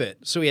leave it?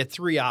 So he had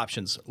three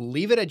options.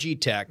 Leave it at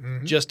G-Tech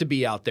just to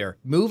be out there.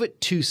 Move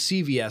it to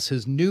CVS,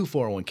 his new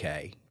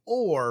 401k,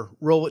 or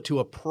roll it to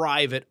a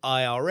private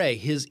IRA,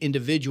 his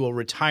individual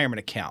retirement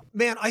account.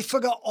 Man, I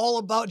forgot all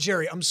about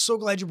Jerry. I'm so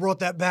glad you brought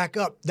that back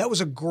up. That was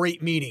a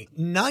great meeting.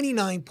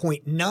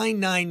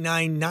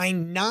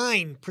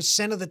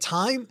 99.99999% of the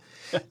time,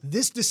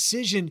 this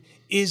decision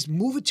is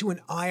move it to an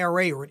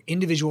IRA or an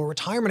individual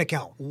retirement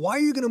account. Why are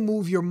you going to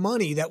move your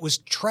money that was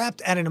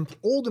trapped at an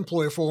old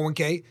employer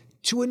 401k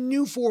to a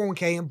new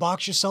 401k and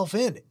box yourself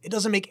in? It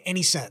doesn't make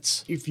any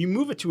sense. If you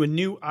move it to a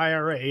new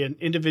IRA, an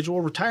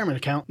individual retirement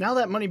account, now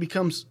that money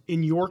becomes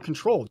in your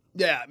control.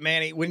 Yeah,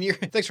 Manny,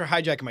 thanks for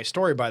hijacking my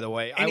story, by the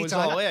way. Anytime. I was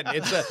all in.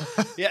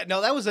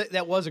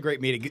 That was a great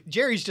meeting.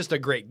 Jerry's just a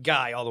great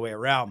guy all the way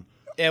around.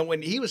 And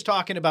when he was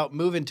talking about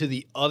moving to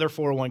the other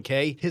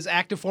 401k, his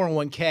active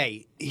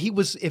 401k,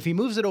 if he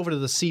moves it over to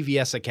the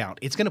CVS account,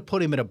 it's going to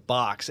put him in a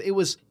box. It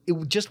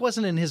just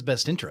wasn't in his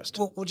best interest.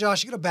 Well,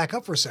 Josh, you got to back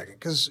up for a second,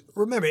 because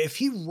remember, if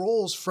he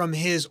rolls from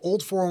his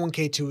old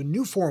 401k to a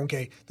new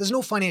 401k, there's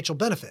no financial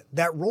benefit.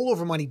 That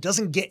rollover money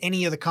doesn't get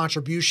any of the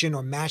contribution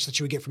or match that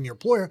you would get from your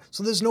employer,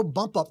 so there's no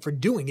bump up for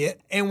doing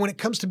it. And when it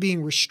comes to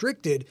being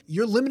restricted,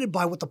 you're limited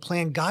by what the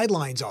plan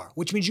guidelines are,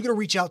 which means you got to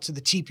reach out to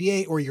the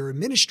TPA or your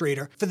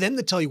administrator for them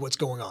to tell you what's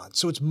going on.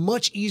 So it's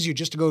much easier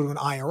just to go to an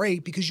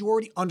IRA because you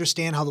already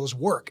understand how those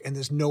work and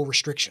there's no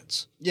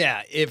restrictions.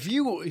 Yeah, if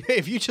you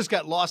just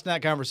got lost in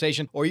that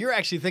conversation, or you're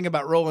actually thinking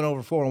about rolling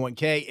over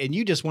 401k and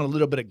you just want a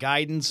little bit of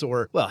guidance,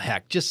 or, well,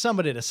 heck, just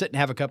somebody to sit and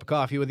have a cup of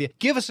coffee with you,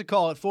 give us a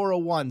call at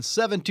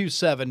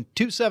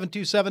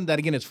 401-727-2727. That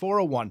again is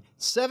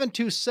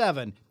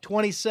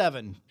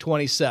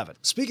 401-727-2727.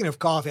 Speaking of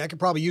coffee, I could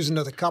probably use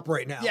another cup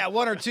right now. Yeah,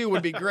 one or two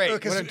would be great.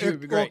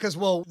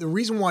 Well, the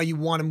reason why you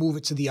want to move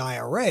it to the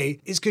IRA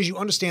is because you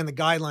understand the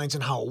guidelines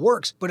and how it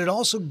works, but it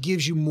also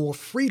gives you more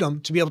freedom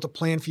to be able to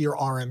plan for your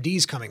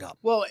RMDs coming up.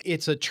 Well,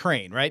 it's a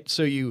train, right?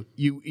 So you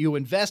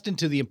invest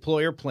into the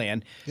employer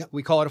plan. Yep.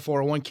 We call it a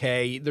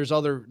 401k. There's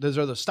other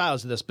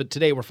styles of this, but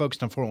today we're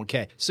focused on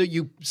 401k. So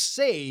you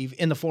save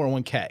in the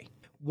 401k.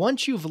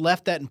 Once you've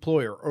left that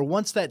employer, or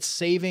once that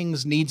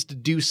savings needs to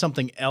do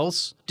something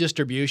else,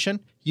 distribution,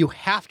 you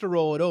have to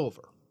roll it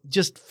over.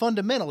 Just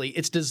fundamentally,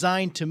 it's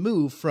designed to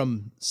move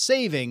from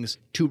savings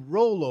to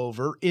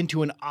rollover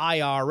into an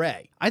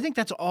IRA. I think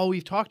that's all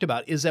we've talked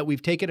about, is that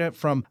we've taken it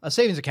from a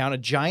savings account, a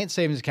giant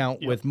savings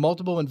account with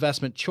multiple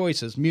investment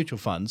choices, mutual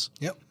funds,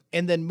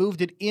 and then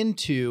moved it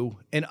into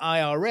an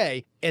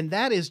IRA. And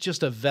that is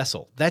just a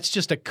vessel. That's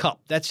just a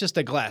cup. That's just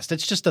a glass.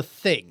 That's just a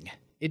thing.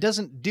 It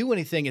doesn't do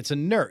anything. It's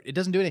inert. It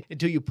doesn't do anything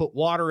until you put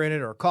water in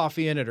it, or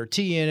coffee in it, or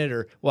tea in it,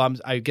 or, well,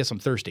 I guess I'm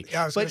thirsty.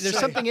 Yeah, but there's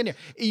something in there.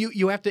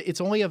 You have to,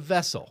 it's only a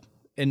vessel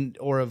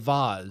or a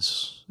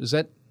vase. Is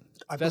that?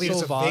 I believe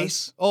it's a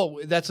vase. Oh,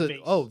 that's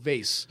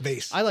vase.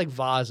 Vase. I like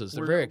vases.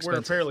 They're very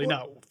expensive. We're apparently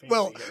not fancy.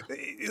 Well,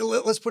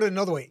 let's put it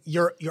another way.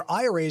 Your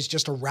IRA is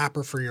just a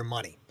wrapper for your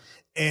money.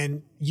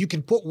 And you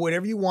can put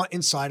whatever you want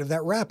inside of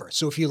that wrapper.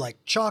 So if you like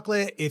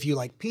chocolate, if you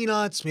like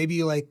peanuts, maybe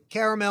you like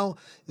caramel,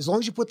 as long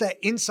as you put that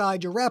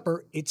inside your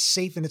wrapper, it's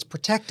safe and it's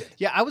protected.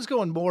 Yeah, I was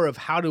going more of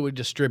how do we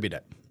distribute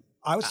it.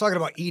 I was talking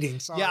about eating.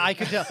 Sorry. Yeah, I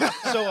could tell.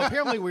 So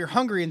apparently we're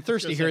hungry and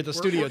thirsty here at the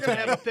studio We're going to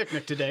today. have a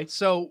picnic today.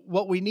 So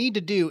what we need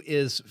to do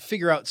is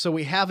figure out, so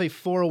we have a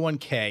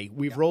 401k.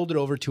 We've rolled it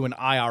over to an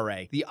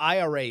IRA. The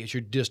IRA is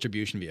your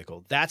distribution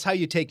vehicle. That's how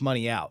you take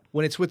money out.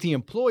 When it's with the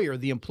employer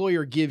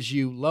gives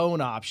you loan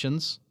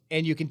options,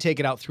 and you can take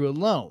it out through a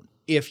loan.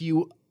 If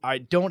you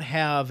don't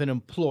have an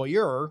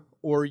employer,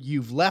 or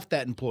you've left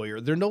that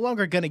employer, they're no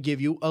longer going to give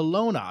you a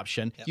loan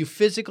option. Yep. You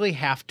physically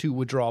have to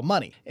withdraw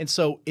money. And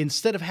so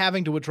instead of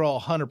having to withdraw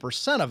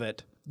 100% of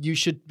it, you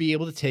should be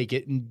able to take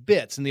it in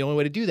bits. And the only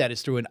way to do that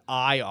is through an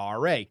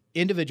IRA,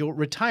 individual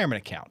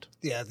retirement account.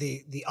 Yeah,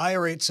 the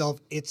IRA itself,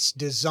 it's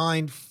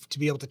designed to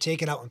be able to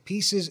take it out in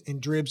pieces, in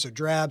dribs or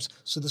drabs,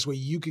 so this way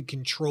you could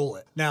control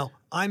it. Now,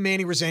 I'm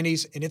Manny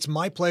Resendiz, and it's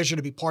my pleasure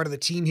to be part of the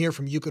team here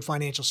from Euclid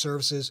Financial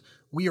Services.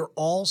 We are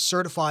all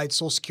certified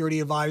Social Security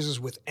advisors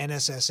with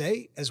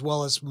NSSA, as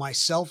well as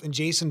myself and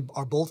Jason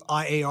are both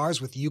IARs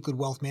with Euclid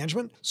Wealth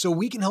Management. So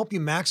we can help you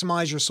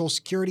maximize your Social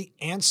Security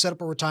and set up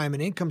a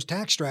retirement income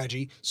tax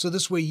strategy, so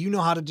this way you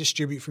know how to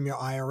distribute from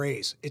your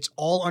IRAs. It's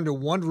all under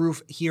one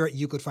roof here at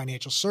Euclid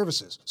Financial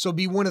Services. So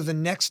be one of the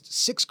next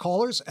 6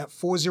 callers at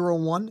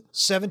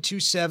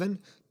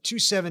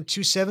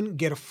 401-727-2727.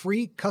 Get a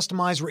free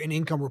customized written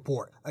income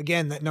report.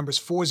 Again, that number is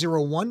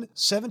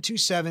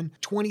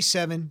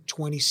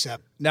 401-727-2727.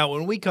 Now,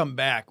 when we come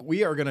back,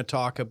 we are going to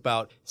talk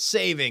about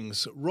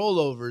savings,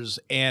 rollovers,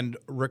 and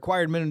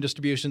required minimum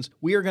distributions.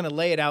 We are going to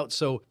lay it out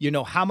so you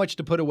know how much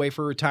to put away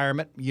for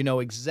retirement, you know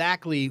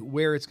exactly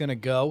where it's going to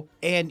go,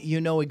 and you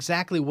know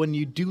exactly when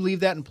you do leave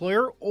that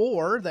employer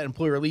or that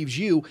employer leaves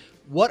you,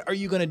 what are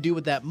you going to do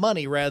with that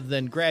money rather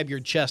than grab your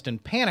chest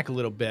and panic a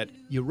little bit?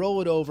 You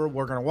roll it over.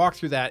 We're going to walk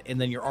through that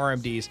and then your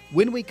RMDs.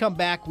 When we come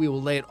back, we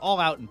will lay it all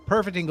out in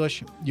perfect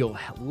English. You'll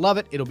love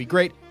it. It'll be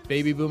great.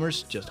 Baby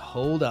boomers, just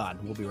hold on.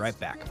 We'll be right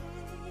back.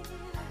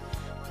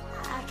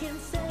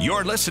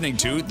 You're listening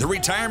to The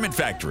Retirement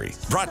Factory,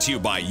 brought to you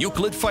by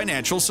Euclid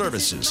Financial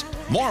Services.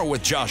 More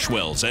with Josh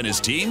Wells and his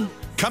team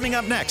coming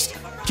up next.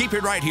 Keep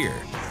it right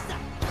here.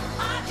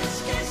 I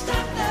just can't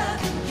stop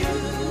loving you.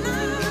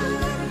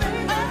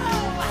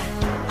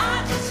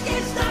 I just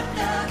can't stop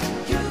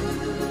loving you.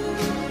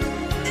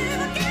 If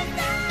I can't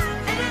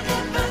stop and I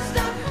never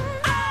stop,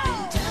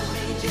 tell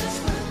me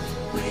just what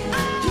will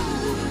do.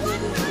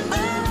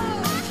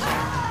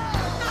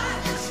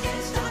 I just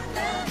can't stop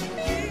loving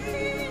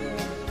you.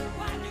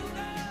 Why do I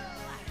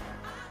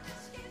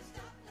just can't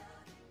stop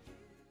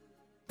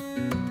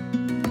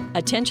loving you.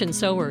 Attention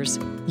sewers,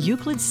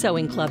 Euclid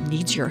Sewing Club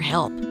needs your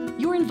help.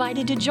 You're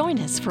invited to join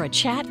us for a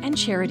chat and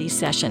charity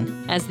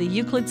session as the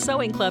Euclid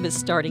Sewing Club is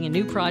starting a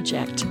new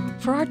project.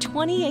 For our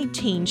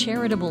 2018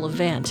 charitable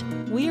event,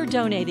 we are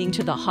donating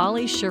to the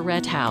Holly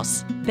Charette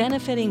House,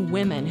 benefiting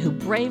women who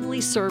bravely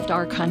served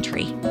our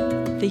country.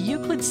 The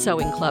Euclid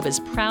Sewing Club is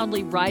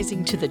proudly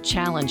rising to the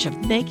challenge of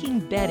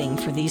making bedding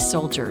for these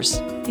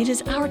soldiers. It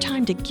is our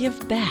time to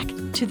give back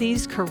to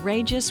these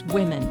courageous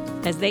women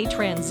as they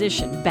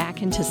transition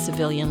back into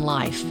civilian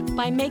life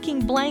by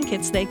making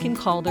blankets they can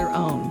call their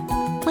own.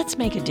 Let's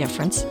make a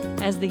difference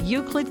as the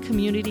Euclid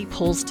community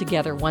pulls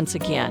together once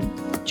again.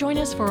 Join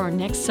us for our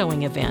next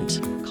sewing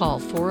event. Call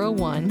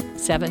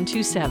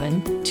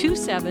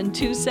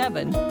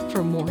 401-727-2727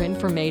 for more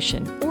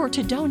information or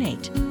to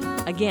donate.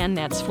 Again,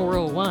 that's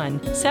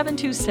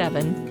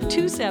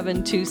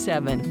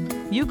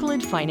 401-727-2727.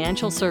 Euclid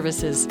Financial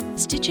Services,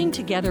 stitching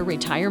together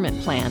retirement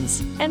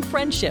plans and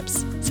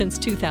friendships since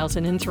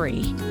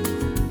 2003.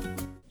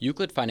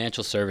 Euclid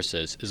Financial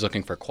Services is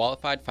looking for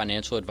qualified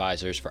financial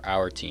advisors for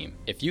our team.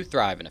 If you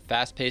thrive in a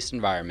fast-paced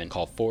environment,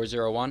 call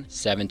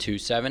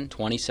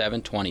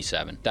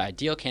 401-727-2727. The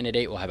ideal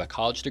candidate will have a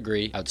college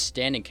degree,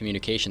 outstanding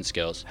communication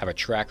skills, have a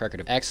track record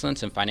of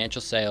excellence in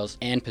financial sales,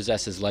 and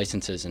possesses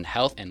licenses in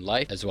health and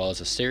life, as well as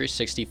a Series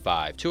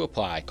 65. To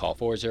apply, call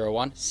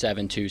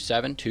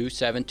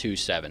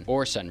 401-727-2727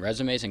 or send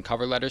resumes and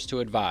cover letters to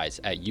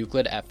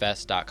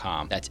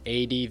advise@euclidfs.com. That's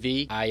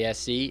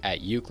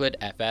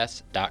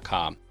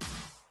advise@euclidfs.com.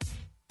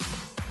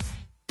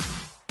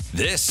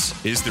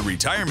 This is The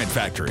Retirement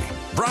Factory,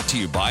 brought to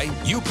you by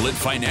Euclid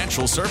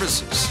Financial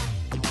Services.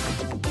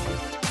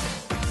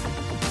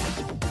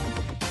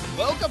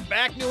 Welcome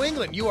back, New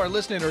England. You are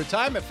listening to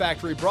Retirement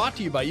Factory, brought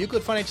to you by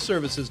Euclid Financial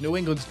Services, New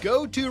England's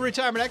go-to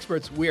retirement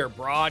experts. We are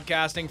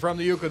broadcasting from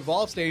the Euclid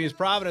Vault, Stadium's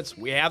Providence.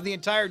 We have the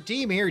entire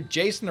team here.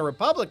 Jason, the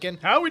Republican.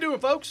 How are we doing,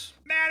 folks?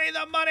 Manny,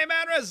 the Money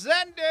Man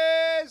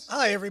Resendiz.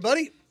 Hi,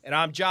 everybody. And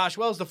I'm Josh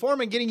Wells, the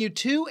foreman, getting you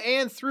to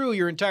and through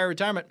your entire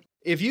retirement.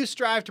 If you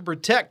strive to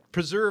protect,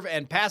 preserve,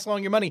 and pass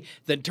along your money,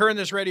 then turn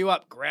this radio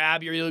up,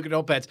 grab your Euclid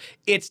notepads.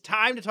 It's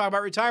time to talk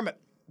about retirement.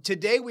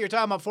 Today, we are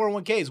talking about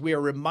 401ks. We are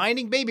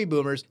reminding baby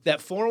boomers that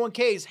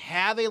 401ks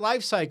have a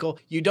life cycle.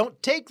 You don't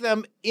take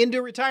them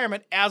into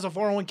retirement as a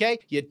 401k.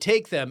 You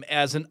take them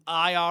as an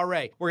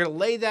IRA. We're going to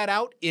lay that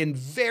out in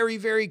very,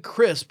 very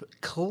crisp,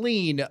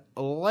 clean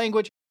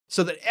language.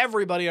 so that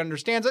everybody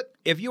understands it.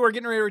 If you are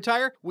getting ready to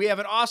retire, we have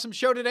an awesome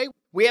show today.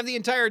 We have the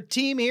entire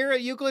team here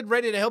at Euclid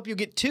ready to help you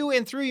get to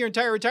and through your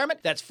entire retirement.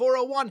 That's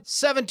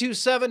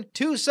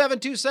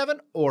 401-727-2727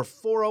 or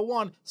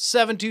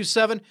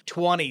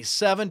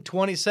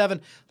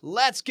 401-727-2727.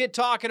 Let's get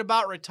talking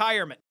about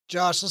retirement.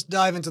 Josh, let's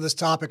dive into this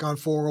topic on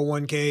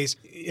 401ks.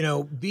 You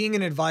know, being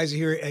an advisor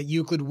here at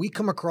Euclid, we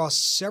come across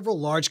several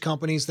large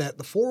companies that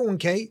the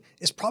 401k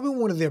is probably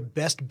one of their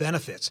best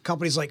benefits.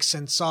 Companies like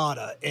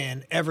Sensata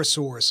and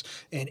Eversource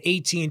and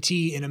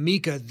AT&T and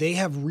Amica, they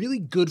have really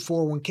good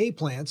 401k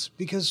plans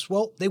because,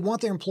 well, they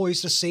want their employees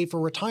to save for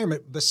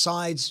retirement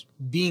besides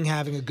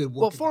having a good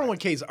work. Well,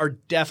 401ks are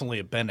definitely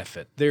a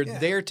benefit. They're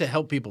there to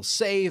help people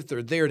save.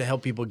 They're there to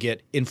help people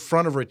get in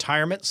front of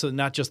retirement. So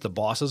not just the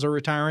bosses are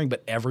retiring,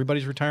 but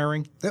everybody's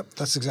retiring. Yep,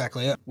 that's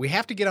exactly it. We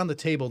have to get on the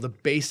table the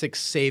basic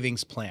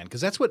savings plan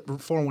because that's what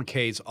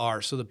 401ks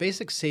are. So the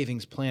basic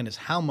savings plan is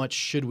how much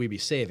should we be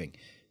saving?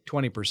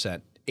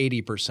 20%,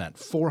 80%,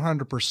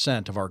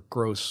 400% of our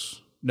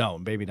gross. No,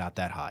 maybe not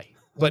that high.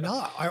 But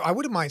no, I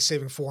wouldn't mind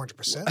saving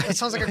 400%. That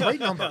sounds like a great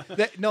number.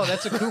 No,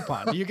 that's a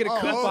coupon. You get a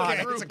coupon.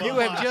 Okay. You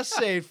have just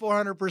saved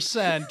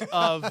 400%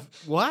 of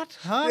what?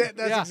 Huh? Yeah,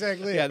 that's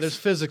exactly it. Yeah, there's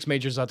physics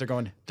majors out there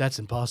going, that's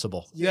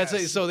impossible.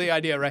 Yes. So the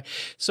idea, right?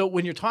 So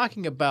when you're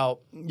talking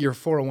about your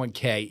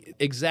 401k,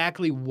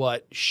 exactly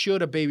what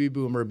should a baby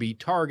boomer be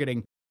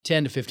targeting?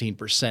 10 to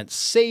 15%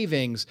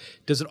 savings.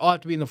 Does it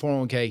ought to be in the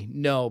 401k?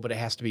 No, but it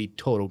has to be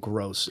total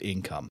gross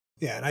income.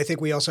 Yeah, and I think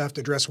we also have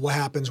to address what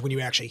happens when you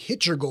actually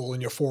hit your goal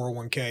in your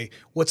 401k.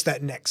 What's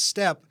that next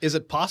step? Is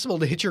it possible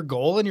to hit your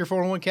goal in your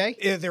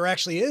 401k? There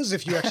actually is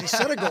if you actually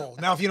set a goal.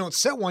 Now, if you don't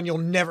set one, you'll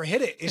never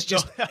hit it. It's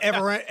just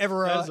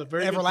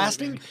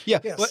everlasting. Yeah,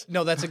 Yes. but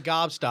no, that's a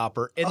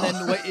gobstopper. And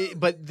then,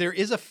 but there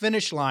is a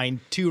finish line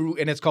to,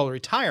 and it's called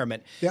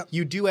retirement. Yep.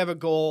 You do have a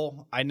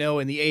goal. I know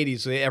in the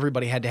 80s,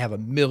 everybody had to have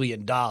 $1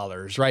 million,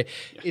 right?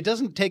 Yeah. It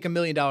doesn't take $1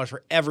 million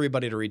for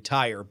everybody to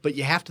retire, but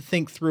you have to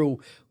think through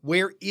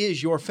where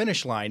is your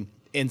finish line,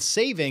 and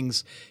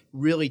savings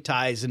really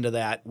ties into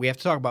that. We have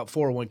to talk about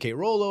 401k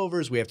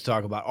rollovers. We have to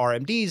talk about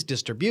RMDs,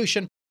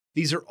 distribution.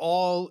 These are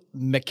all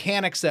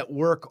mechanics that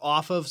work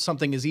off of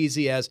something as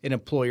easy as an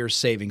employer's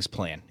savings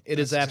plan. It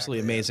is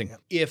absolutely amazing. Yeah.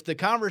 If the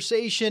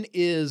conversation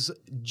is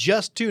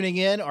just tuning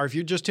in, or if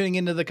you're just tuning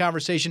into the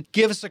conversation,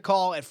 give us a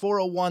call at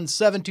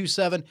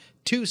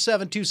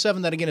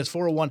 401-727-2727. That again is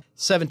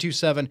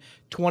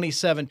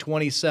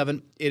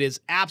 401-727-2727. It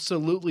is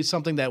absolutely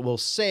something that will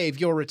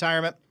save your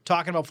retirement.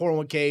 Talking about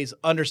 401ks,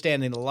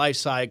 understanding the life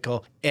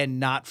cycle,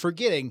 and not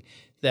forgetting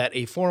that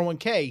a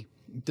 401k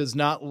does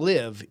not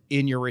live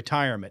in your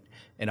retirement.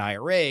 An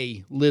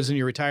IRA lives in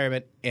your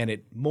retirement and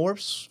it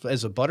morphs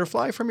as a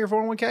butterfly from your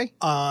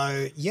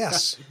 401k?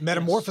 Yes.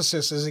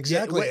 Metamorphosis is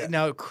exactly it.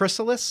 Now,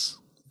 chrysalis?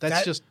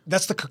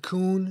 That's the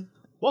cocoon.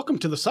 Welcome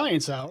to the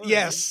Science Hour.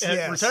 Yes, at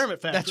yes.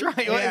 Retirement Factory. That's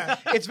right. Yeah.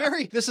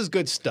 This is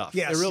good stuff.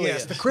 Yes, it really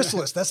yes. is. The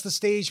chrysalis, that's the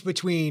stage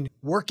between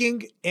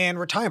working and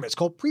retirement. It's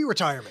called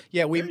pre-retirement.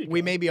 Yeah,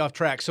 we may be off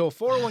track. So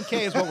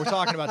 401k is what we're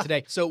talking about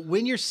today. So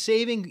when you're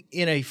saving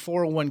in a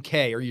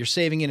 401k or you're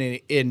saving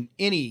in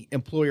any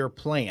employer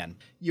plan,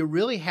 you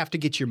really have to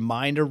get your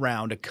mind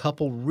around a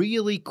couple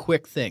really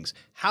quick things.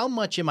 How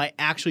much am I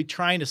actually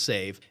trying to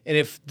save? And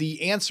if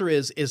the answer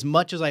is as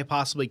much as I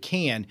possibly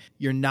can,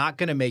 you're not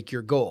going to make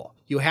your goal.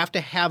 You have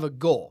to have a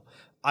goal.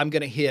 I'm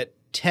going to hit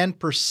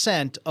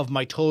 10% of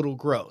my total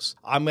gross.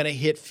 I'm going to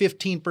hit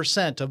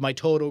 15% of my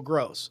total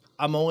gross.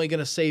 I'm only going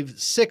to save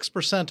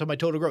 6% of my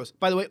total gross.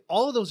 By the way,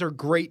 all of those are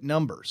great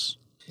numbers.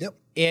 Yep.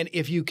 And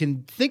if you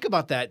can think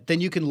about that, then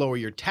you can lower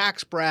your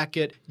tax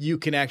bracket. You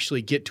can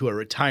actually get to a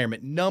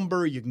retirement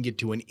number. You can get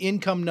to an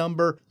income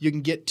number. You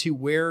can get to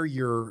where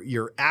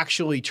you're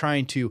actually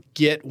trying to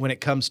get when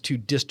it comes to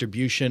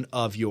distribution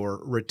of your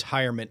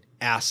retirement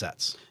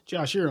assets.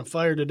 Josh, you're on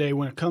fire today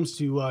when it comes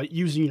to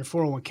using your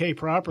 401k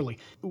properly.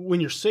 When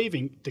you're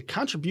saving, the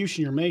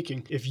contribution you're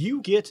making, if you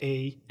get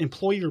a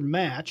employer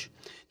match,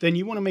 then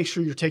you want to make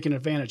sure you're taking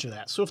advantage of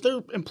that. So if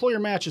their employer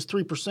match is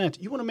 3%,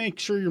 you want to make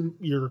sure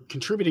you're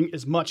contributing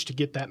as much to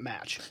get that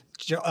match.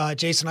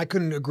 Jason, I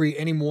couldn't agree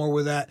any more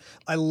with that.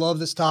 I love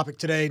this topic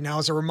today. Now,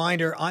 as a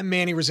reminder, I'm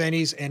Manny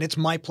Resendes, and it's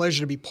my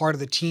pleasure to be part of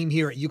the team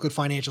here at Euclid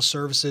Financial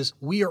Services.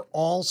 We are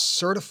all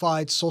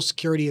certified Social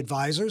Security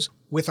advisors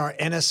with our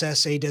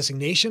NSSA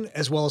designation,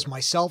 as well as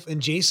myself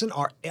and Jason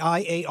are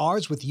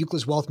IARs with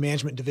Euclid's Wealth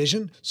Management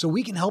Division. So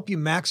we can help you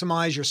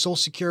maximize your Social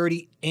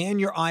Security and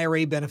your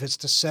IRA benefits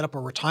to set up a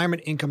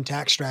retirement income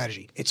tax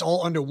strategy. It's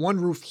all under one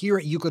roof here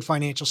at Euclid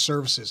Financial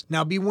Services.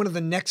 Now be one of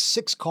the next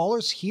 6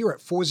 callers here at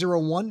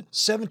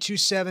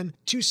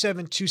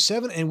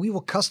 401-727-2727, and we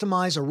will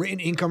customize a written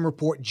income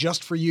report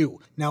just for you.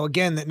 Now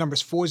again, that number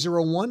is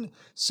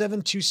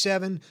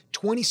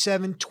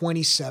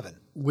 401-727-2727.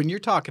 When you're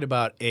talking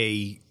about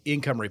a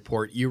income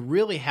report, you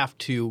really have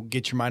to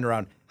get your mind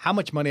around how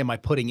much money am I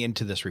putting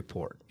into this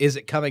report? Is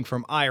it coming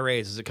from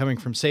IRAs? Is it coming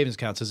from savings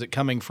accounts? Is it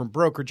coming from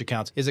brokerage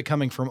accounts? Is it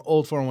coming from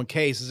old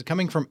 401ks? Is it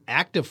coming from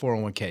active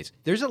 401ks?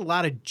 There's a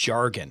lot of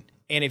jargon.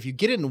 And if you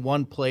get it in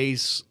one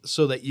place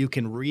so that you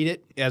can read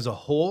it as a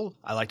whole,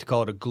 I like to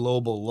call it a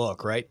global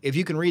look, right? If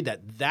you can read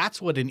that,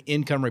 that's what an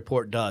income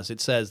report does.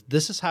 It says,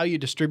 this is how you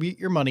distribute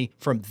your money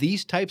from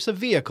these types of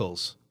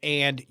vehicles,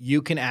 and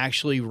you can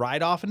actually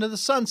ride off into the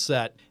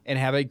sunset and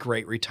have a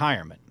great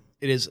retirement.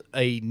 It is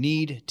a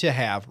need to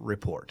have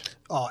report.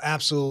 Oh,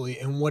 absolutely.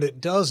 And what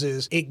it does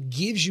is it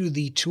gives you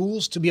the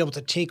tools to be able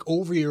to take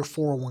over your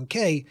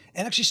 401k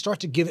and actually start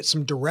to give it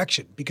some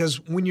direction. Because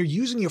when you're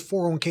using your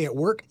 401k at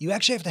work, you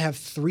actually have to have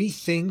 3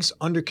 things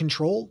under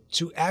control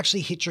to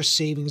actually hit your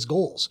savings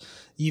goals.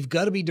 You've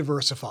got to be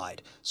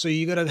diversified. So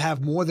you got to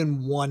have more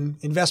than one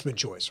investment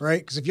choice,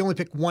 right? Because if you only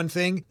pick one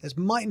thing, this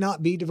might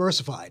not be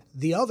diversified.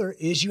 The other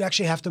is you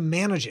actually have to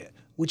manage it,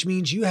 which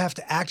means you have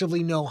to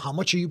actively know how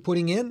much are you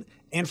putting in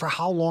and for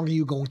how long are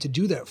you going to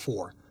do that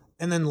for.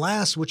 And then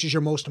last, which is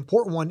your most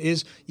important one,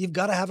 is you've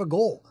got to have a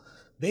goal.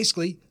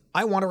 Basically,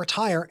 I want to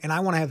retire and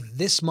I want to have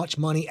this much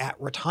money at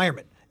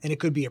retirement. And it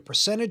could be a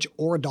percentage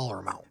or a dollar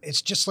amount.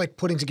 It's just like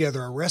putting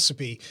together a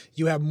recipe.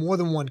 You have more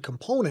than one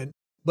component.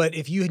 But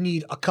if you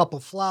need a cup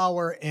of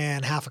flour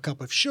and half a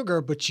cup of sugar,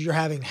 but you're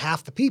having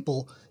half the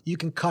people, you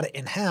can cut it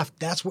in half.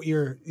 That's what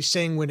you're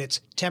saying when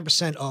it's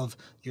 10% of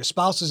your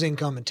spouse's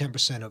income and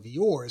 10% of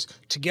yours.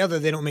 Together,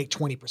 they don't make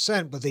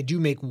 20%, but they do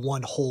make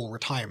one whole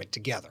retirement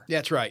together.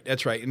 That's right.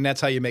 That's right. And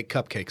that's how you make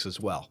cupcakes as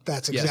well.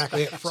 That's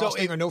exactly it.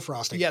 Frosting or no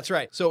frosting. Yeah, that's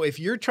right. So if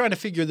you're trying to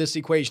figure this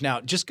equation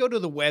out, just go to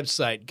the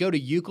website. Go to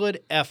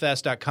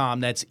euclidfs.com.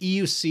 That's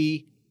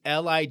EUCLID,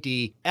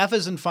 F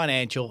as in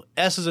financial,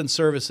 S as in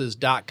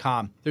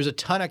services.com. There's a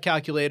ton of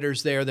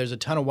calculators there. There's a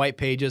ton of white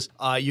pages.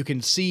 You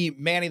can see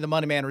Manny the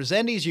Money Man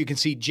Resendiz. You can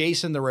see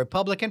Jason the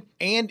Republican.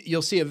 And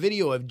you'll see a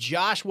video of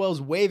Josh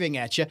Wells waving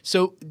at you.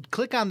 So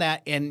click on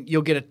that and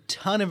you'll get a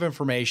ton of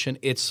information.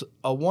 It's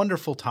a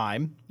wonderful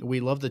time.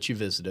 We love that you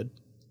visited.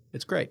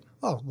 It's great.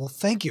 Oh, well,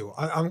 thank you.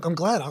 I'm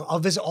glad. I'll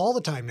visit all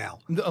the time now.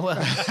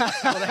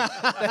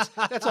 That's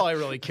all I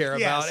really care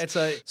about. Yes.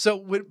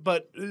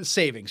 But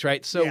savings,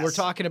 right? So Yes. we're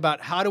talking about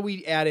how do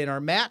we add in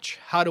our match?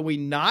 How do we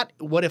not?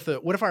 What if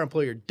our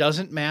employer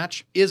doesn't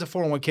match? Is a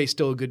 401k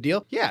still a good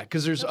deal? Yeah,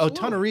 because there's a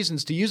ton of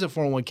reasons to use a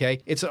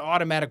 401k. It's an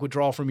automatic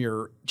withdrawal from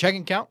your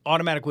checking account,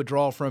 automatic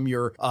withdrawal from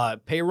your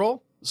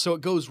payroll. So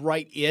it goes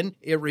right in.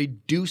 It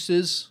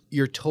reduces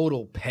your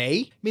total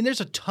pay. I mean,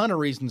 there's a ton of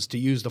reasons to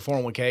use the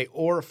 401k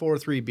or a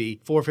 403b,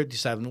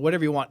 457,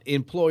 whatever you want,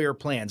 employer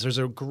plans. There's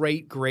a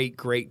great, great,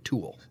 great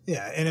tool.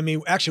 Yeah. And I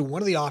mean, actually,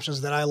 one of the options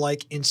that I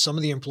like in some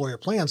of the employer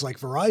plans, like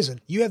Verizon,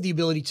 you have the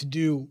ability to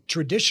do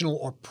traditional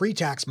or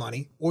pre-tax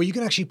money, or you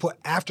can actually put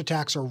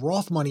after-tax or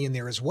Roth money in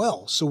there as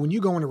well. So when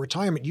you go into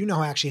retirement, you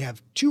now actually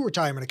have 2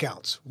 retirement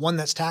accounts, one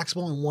that's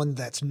taxable and one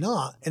that's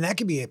not. And that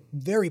can be a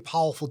very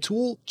powerful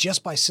tool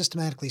just by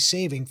systematically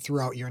saving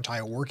throughout your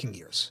entire working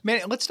years.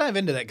 Man, let's dive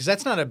into that because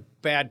that's not a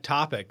bad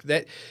topic.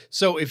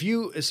 So in a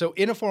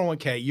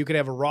 401k, you could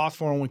have a Roth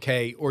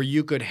 401k or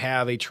you could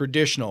have a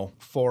traditional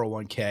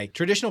 401k.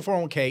 Traditional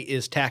 401k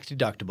is tax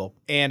deductible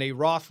and a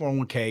Roth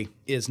 401k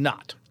is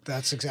not.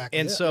 That's exactly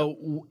And it.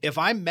 so if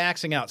I'm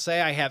maxing out,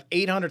 say I have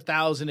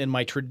 $800,000 in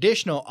my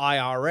traditional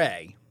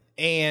IRA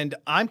and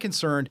I'm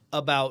concerned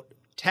about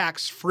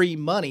tax-free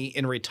money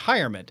in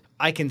retirement,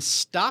 I can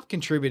stop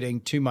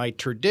contributing to my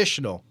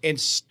traditional and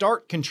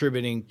start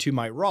contributing to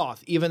my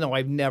Roth, even though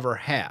I've never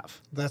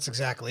have. That's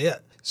exactly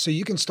it. So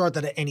you can start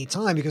that at any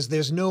time because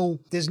there's no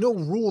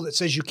rule that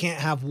says you can't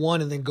have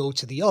one and then go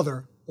to the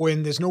other,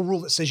 and there's no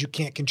rule that says you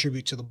can't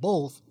contribute to the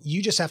both.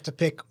 You just have to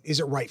pick, is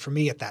it right for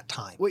me at that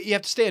time? Well, you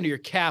have to stay under your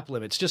cap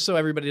limits, just so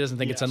everybody doesn't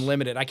think it's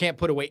unlimited. I can't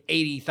put away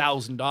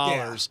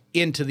 $80,000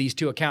 into these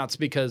 2 accounts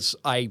because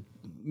I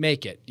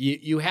make it.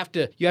 You have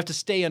to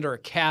stay under a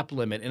cap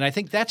limit, and I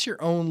think that's your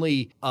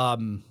only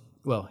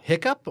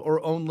hiccup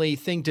or only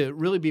thing to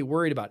really be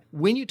worried about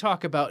when you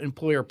talk about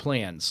employer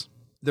plans.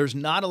 There's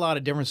not a lot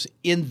of difference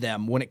in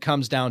them when it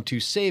comes down to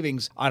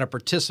savings on a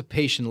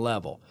participation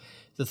level.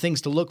 The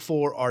things to look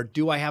for are,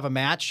 do I have a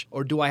match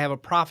or do I have a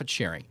profit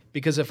sharing?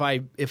 Because if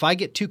I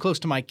get too close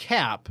to my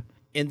cap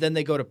and then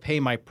they go to pay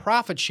my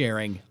profit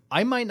sharing,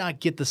 I might not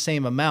get the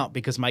same amount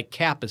because I'm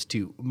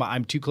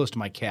too close to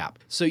my cap.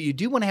 So you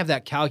do want to have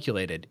that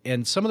calculated.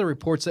 And some of the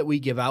reports that we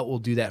give out will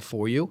do that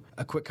for you.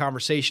 A quick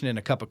conversation and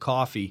a cup of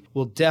coffee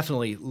will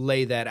definitely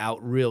lay that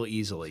out real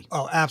easily.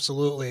 Oh,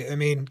 absolutely. I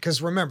mean, because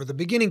remember, the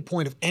beginning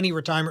point of any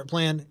retirement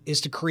plan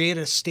is to create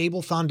a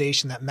stable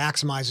foundation that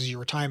maximizes your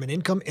retirement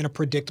income in a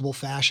predictable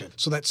fashion.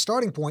 So that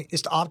starting point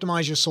is to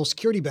optimize your Social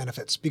Security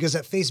benefits, because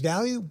at face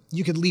value,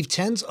 you could leave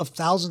tens of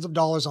thousands of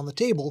dollars on the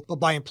table, but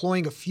by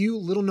employing a few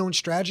little-known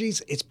strategies,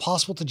 it's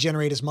possible to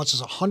generate as much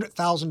as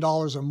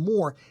 $100,000 or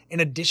more in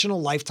additional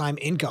lifetime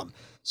income.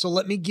 So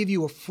let me give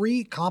you a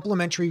free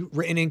complimentary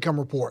written income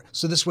report.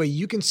 So this way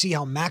you can see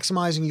how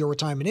maximizing your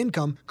retirement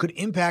income could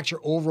impact your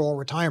overall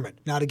retirement.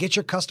 Now, to get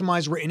your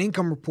customized written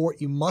income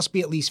report, you must be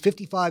at least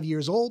 55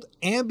 years old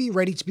and be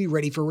ready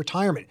for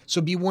retirement.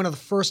 So be one of the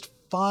first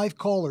 5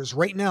 callers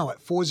right now at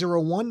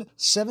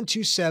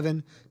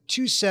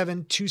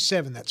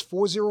 401-727-2727. That's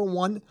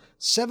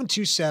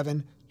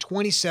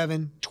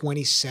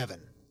 401-727-2727.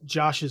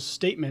 Josh's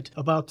statement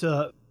about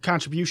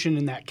contribution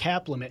in that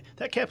cap limit.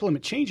 That cap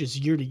limit changes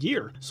year to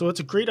year. So it's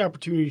a great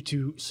opportunity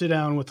to sit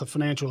down with a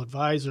financial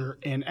advisor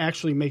and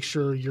actually make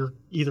sure you're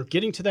either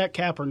getting to that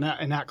cap or not,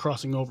 and not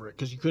crossing over it,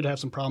 because you could have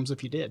some problems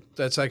if you did.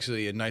 That's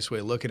actually a nice way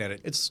of looking at it.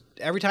 It's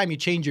every time you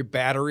change your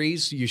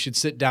batteries, you should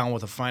sit down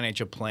with a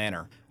financial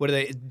planner. What are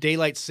they?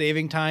 Daylight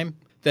saving time?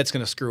 That's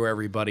going to screw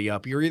everybody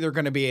up. You're either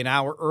going to be an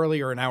hour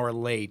early or an hour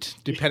late,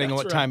 depending on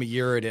what time of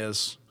year it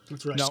is.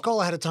 That's right. Just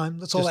call ahead of time.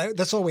 That's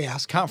all we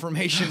ask.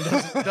 Confirmation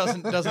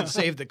doesn't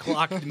save the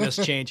clock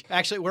mischange.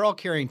 Actually, we're all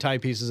carrying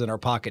timepieces in our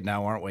pocket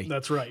now, aren't we?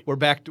 That's right. We're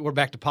back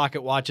to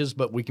pocket watches,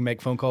 but we can make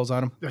phone calls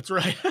on them. That's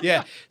right.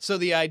 Yeah. So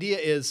the idea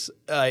is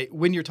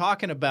when you're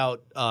talking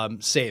about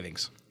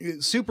savings,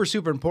 super,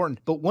 super important.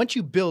 But once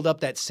you build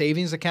up that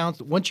savings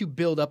account, once you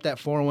build up that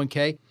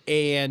 401k,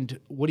 and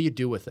what do you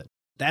do with it?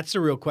 That's the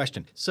real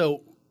question.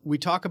 So we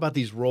talk about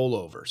these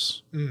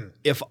rollovers.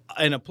 If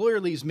an employer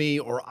leaves me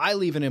or I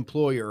leave an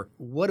employer,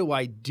 what do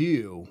I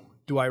do?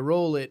 Do I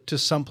roll it to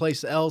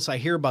someplace else? I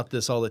hear about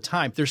this all the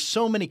time. There's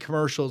so many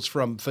commercials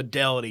from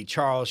Fidelity,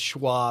 Charles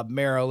Schwab,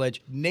 Merrill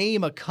Lynch.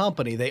 Name a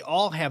company. They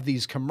all have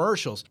these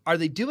commercials. Are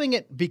they doing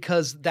it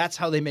because that's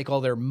how they make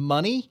all their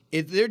money?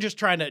 If they're just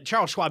trying to,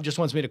 Charles Schwab just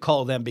wants me to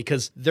call them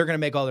because they're going to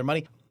make all their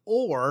money.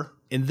 Or,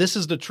 and this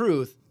is the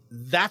truth,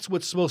 that's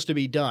what's supposed to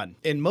be done.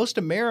 And most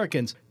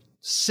Americans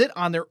sit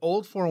on their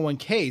old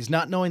 401ks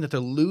not knowing that they're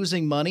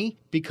losing money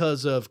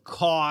because of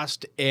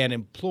cost and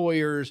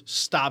employers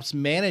stops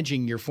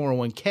managing your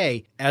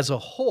 401k as a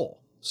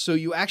whole. So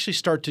you actually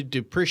start to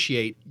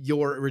depreciate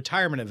your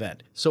retirement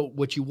event. So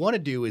what you want to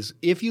do is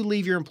if you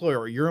leave your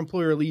employer or your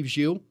employer leaves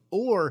you,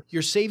 or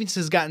your savings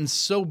has gotten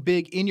so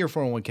big in your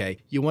 401k,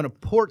 you want to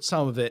port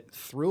some of it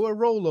through a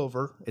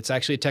rollover. It's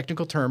actually a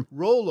technical term,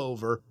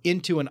 rollover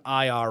into an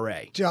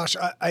IRA. Josh,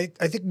 I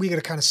think we got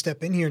to kind of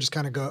step in here and just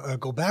kind of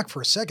go back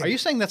for a second. Are you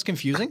saying that's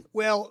confusing?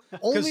 Well,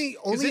 only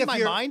in if my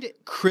you're mind,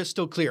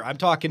 crystal clear. I'm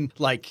talking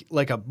like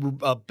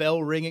a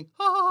bell ringing.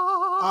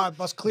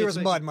 That's clear as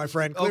mud, my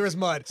friend. Clear as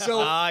mud. So,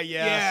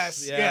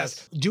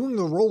 yes. Doing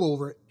the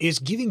rollover is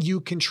giving you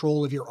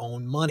control of your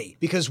own money,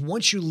 because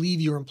once you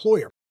leave your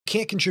employer, you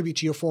can't contribute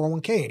to your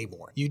 401k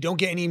anymore. You don't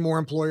get any more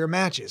employer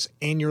matches,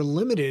 and you're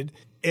limited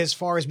as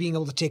far as being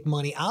able to take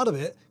money out of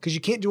it because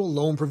you can't do a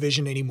loan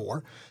provision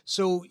anymore.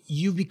 So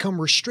you become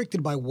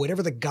restricted by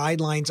whatever the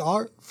guidelines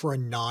are for a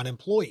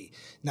non-employee.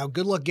 Now,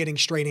 good luck getting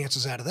straight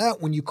answers out of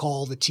that when you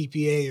call the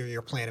TPA or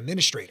your plan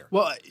administrator.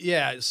 Well,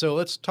 yeah, so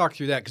let's talk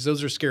through that because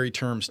those are scary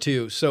terms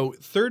too. So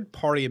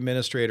third-party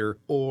administrator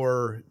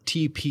or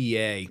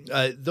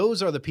TPA,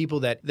 those are the people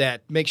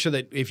that make sure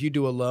that if you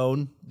do a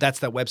loan, that's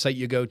that website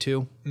you go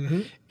to.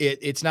 Mm-hmm.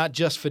 It's not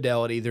just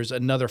Fidelity. There's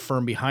another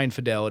firm behind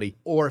Fidelity.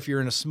 Or if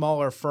you're in a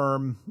smaller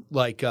firm,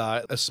 like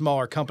a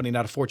smaller company,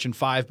 not a Fortune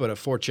 5, but a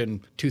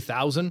Fortune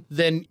 2000,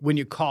 then when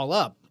you call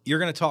up, you're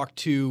going to talk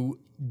to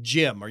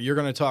Jim or you're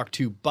going to talk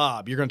to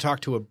Bob. You're going to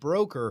talk to a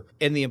broker,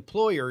 and the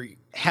employer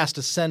has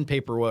to send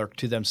paperwork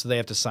to them, so they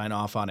have to sign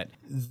off on it.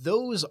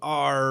 Those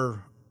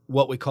are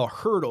what we call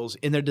hurdles,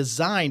 and they're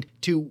designed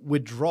to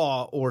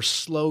withdraw or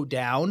slow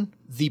down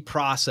the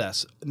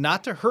process,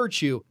 not to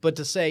hurt you, but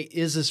to say,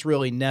 is this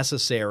really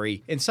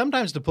necessary? And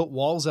sometimes to put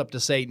walls up to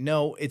say,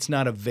 no, it's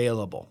not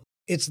available.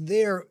 It's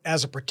there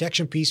as a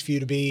protection piece for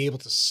you to be able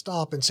to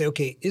stop and say,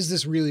 okay, is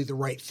this really the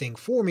right thing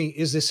for me?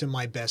 Is this in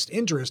my best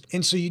interest?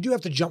 And so you do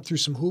have to jump through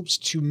some hoops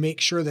to make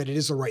sure that it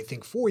is the right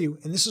thing for you.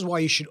 And this is why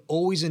you should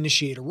always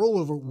initiate a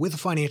rollover with a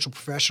financial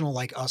professional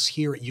like us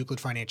here at Euclid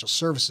Financial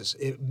Services.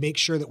 It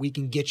makes sure that we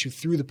can get you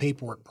through the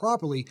paperwork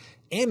properly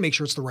and make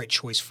sure it's the right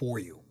choice for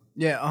you.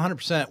 Yeah,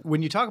 100%.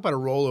 When you talk about a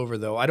rollover,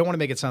 though, I don't want to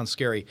make it sound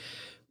scary.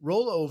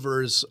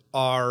 Rollovers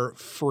are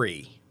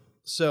free.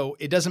 So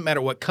it doesn't matter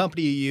what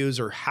company you use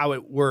or how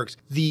it works.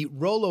 The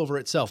rollover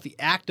itself, the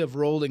act of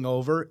rolling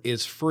over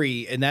is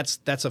free, and that's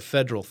a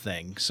federal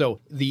thing. So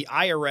the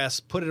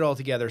IRS put it all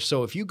together.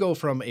 So if you go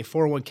from a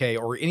 401k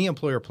or any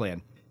employer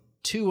plan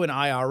to an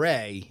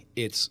IRA,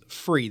 it's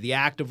free. The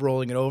act of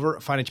rolling it over,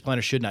 a financial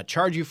planner should not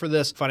charge you for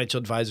this. Financial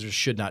advisors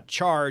should not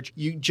charge.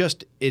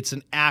 It's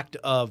an act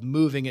of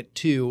moving it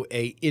to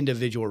a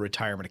individual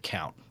retirement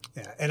account.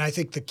 Yeah, and I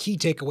think the key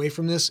takeaway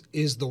from this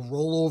is the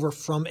rollover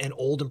from an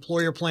old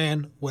employer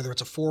plan, whether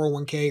it's a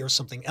 401k or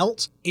something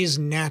else, is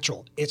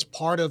natural. It's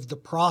part of the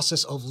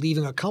process of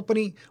leaving a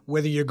company,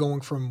 whether you're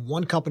going from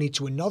one company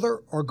to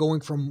another or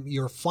going from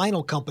your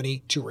final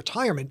company to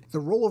retirement. The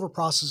rollover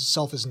process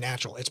itself is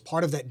natural. It's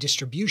part of that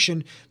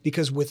distribution,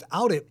 because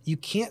without it, you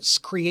can't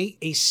create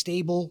a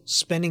stable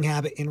spending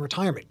habit in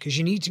retirement, because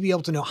you need to be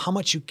able to know how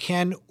much you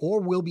can or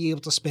will be able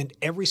to spend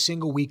every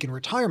single week in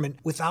retirement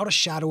without a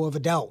shadow of a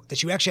doubt,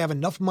 that you actually actually have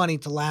enough money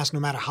to last no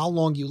matter how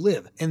long you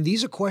live? And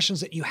these are questions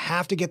that you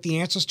have to get the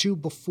answers to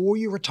before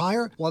you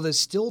retire, while there's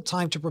still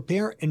time to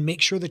prepare and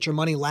make sure that your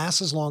money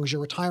lasts as long as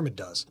your retirement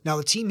does. Now,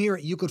 the team here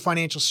at Euclid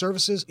Financial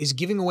Services is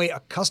giving away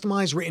a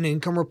customized written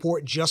income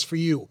report just for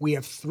you. We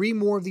have 3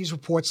 more of these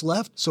reports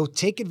left, so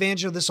take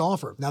advantage of this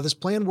offer. Now, this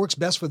plan works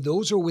best for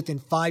those who are within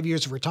 5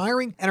 years of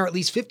retiring and are at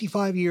least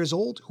 55 years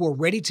old who are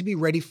ready to be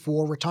ready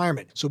for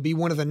retirement. So be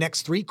one of the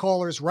next 3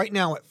 callers right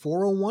now at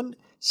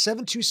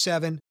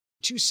 401-727-2727.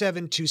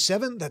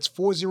 That's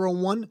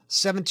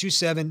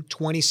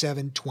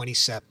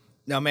 401-727-2727.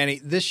 Now, Manny,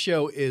 this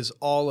show is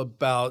all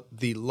about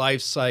the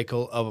life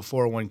cycle of a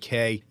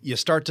 401k. You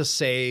start to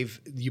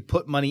save, you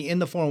put money in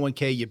the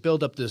 401k, you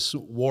build up this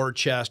war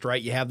chest,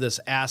 right? You have this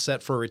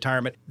asset for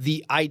retirement.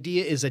 The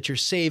idea is that you're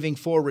saving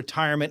for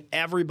retirement.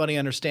 Everybody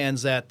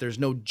understands that. There's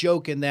no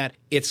joke in that.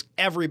 It's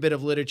every bit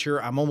of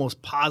literature. I'm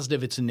almost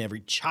positive it's in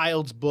every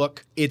child's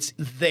book. It's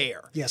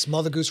there. Yes,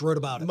 Mother Goose wrote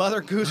about it.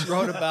 Mother Goose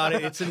wrote about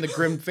it. It's in the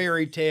grim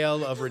fairy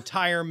tale of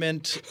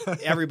retirement.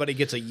 Everybody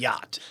gets a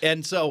yacht.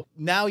 And so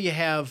now you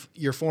have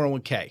your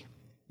 401k.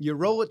 You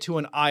roll it to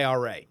an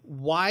IRA.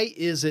 Why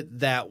is it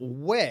that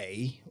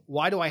way?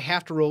 Why do I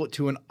have to roll it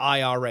to an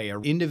IRA,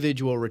 an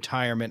individual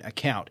retirement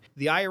account?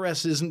 The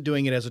IRS isn't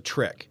doing it as a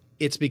trick.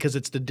 It's because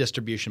it's the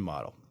distribution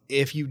model.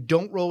 If you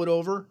don't roll it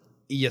over,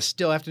 you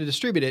still have to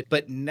distribute it,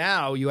 but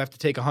now you have to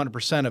take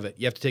 100% of it.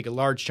 You have to take a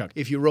large chunk.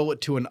 If you roll it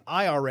to an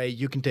IRA,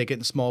 you can take it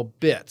in small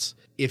bits.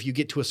 If you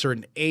get to a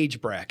certain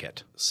age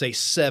bracket, say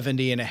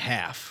 70 and a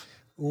half.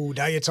 Ooh,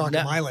 now you're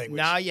talking my language.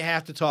 Now you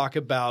have to talk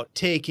about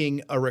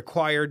taking a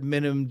required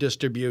minimum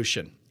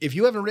distribution. If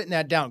you haven't written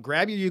that down,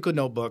 grab your Euclid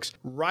notebooks,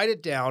 write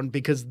it down,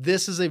 because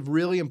this is a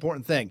really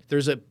important thing.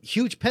 There's a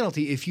huge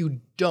penalty if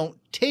you don't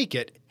take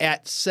it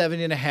at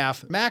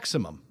 7.5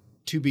 maximum.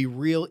 To be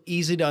real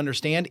easy to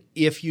understand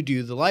if you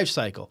do the life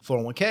cycle.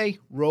 401k,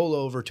 roll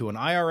over to an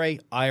IRA,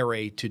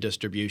 IRA to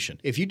distribution.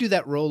 If you do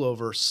that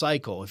rollover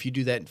cycle, if you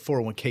do that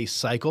 401k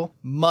cycle,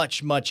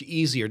 much, much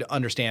easier to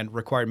understand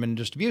required minimum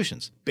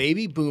distributions.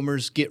 Baby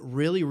boomers get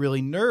really,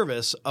 really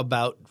nervous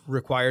about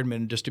required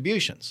minimum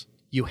distributions.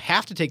 You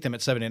have to take them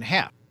at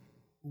 7.5.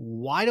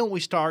 Why don't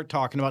we start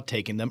talking about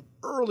taking them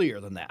earlier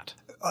than that?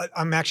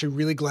 I'm actually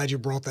really glad you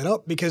brought that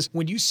up, because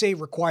when you say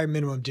required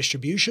minimum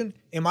distribution,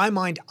 in my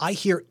mind, I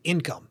hear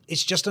income.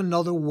 It's just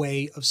another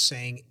way of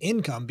saying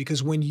income,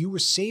 because when you were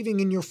saving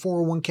in your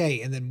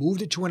 401k and then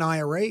moved it to an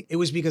IRA, it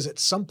was because at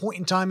some point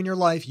in time in your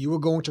life, you were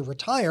going to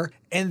retire,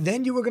 and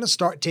then you were going to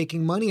start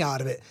taking money out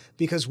of it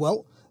because,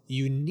 well,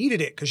 you needed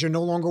it because you're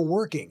no longer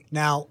working.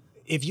 Now,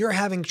 if you're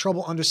having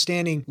trouble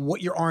understanding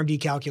what your RMD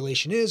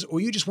calculation is, or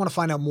you just want to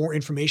find out more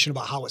information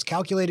about how it's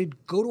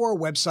calculated, go to our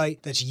website.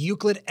 That's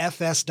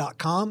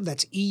euclidfs.com.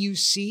 That's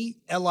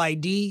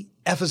EUCLID,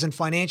 F as in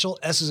financial,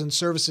 S as in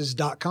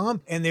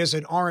services.com. And there's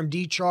an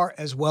RMD chart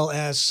as well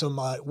as some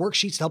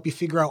worksheets to help you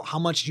figure out how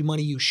much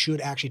money you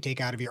should actually take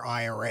out of your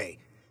IRA.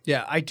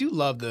 Yeah, I do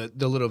love the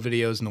little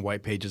videos and the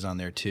white pages on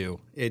there too.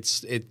 It's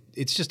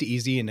just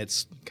easy, and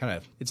it's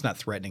not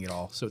threatening at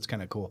all, so it's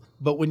kind of cool.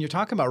 But when you're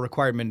talking about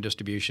required minimum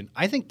distribution,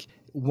 I think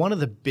one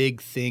of the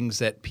big things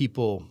that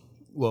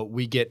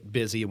we get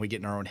busy and we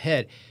get in our own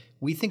head.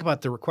 We think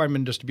about the required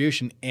minimum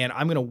distribution, and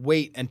I'm going to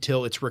wait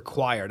until it's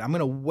required. I'm going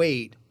to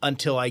wait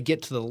until I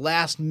get to the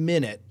last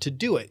minute to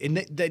do it, and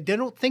they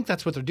don't think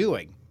that's what they're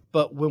doing.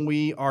 But when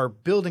we are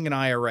building an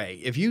IRA,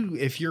 if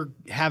you're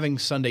having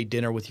Sunday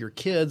dinner with your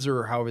kids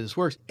or however this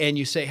works, and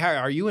you say, "Hey,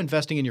 are you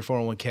investing in your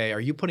 401k? Are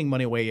you putting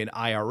money away in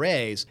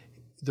IRAs?"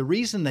 The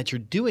reason that you're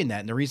doing that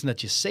and the reason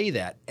that you say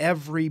that,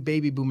 every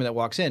baby boomer that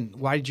walks in,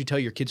 why did you tell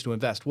your kids to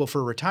invest? Well,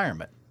 for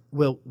retirement.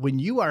 Well, when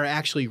you are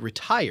actually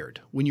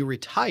retired, when you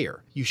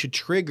retire, you should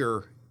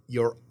trigger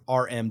your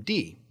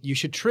RMD. You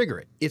should trigger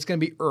it. It's going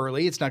to be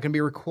early. It's not going to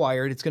be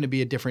required. It's going to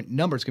be a different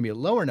number. It's going to be a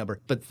lower number.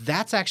 But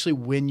that's actually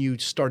when you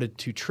started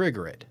to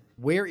trigger it.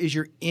 Where is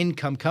your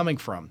income coming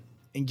from?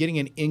 And getting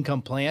an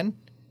income plan,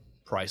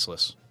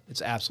 priceless.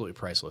 It's absolutely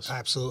priceless.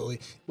 Absolutely.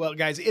 Well,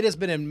 guys, it has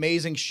been an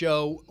amazing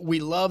show. We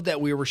love that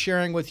we were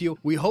sharing with you.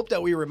 We hope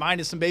that we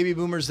reminded some baby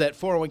boomers that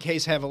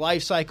 401ks have a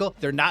life cycle.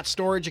 They're not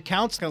storage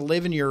accounts going to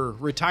live in your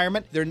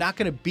retirement. They're not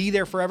going to be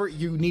there forever.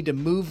 You need to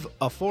move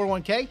a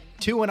 401k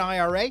to an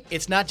IRA.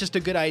 It's not just a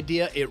good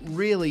idea. It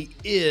really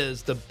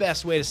is the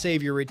best way to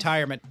save your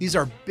retirement. These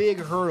are big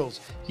hurdles.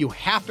 You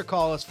have to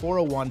call us,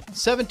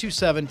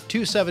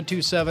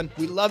 401-727-2727.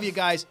 We love you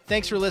guys.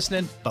 Thanks for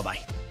listening. Bye-bye.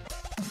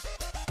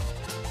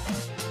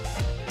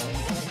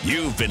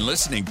 You've been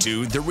listening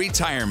to The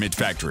Retirement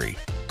Factory.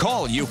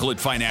 Call Euclid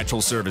Financial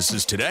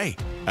Services today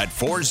at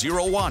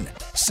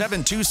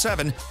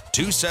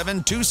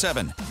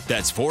 401-727-2727.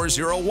 That's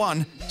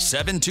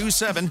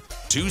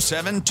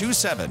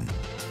 401-727-2727.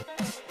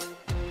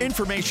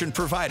 Information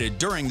provided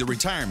during The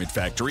Retirement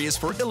Factory is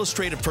for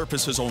illustrative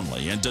purposes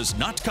only and does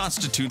not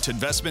constitute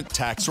investment,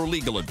 tax, or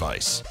legal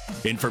advice.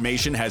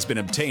 Information has been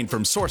obtained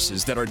from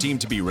sources that are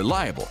deemed to be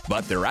reliable,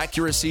 but their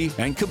accuracy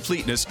and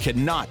completeness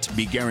cannot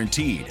be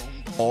guaranteed.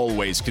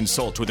 Always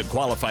consult with a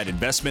qualified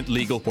investment,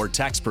 legal, or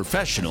tax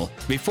professional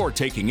before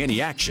taking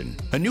any action.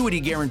 Annuity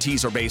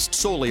guarantees are based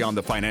solely on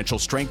the financial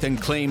strength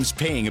and claims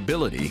paying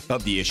ability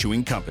of the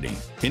issuing company.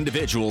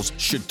 Individuals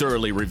should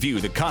thoroughly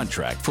review the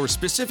contract for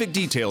specific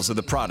details of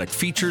the product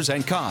features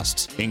and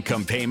costs.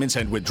 Income payments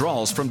and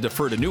withdrawals from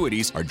deferred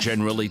annuities are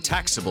generally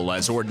taxable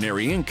as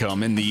ordinary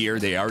income in the year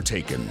they are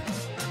taken.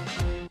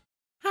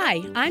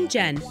 Hi, I'm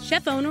Jen,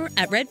 chef owner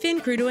at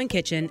Redfin Crudo and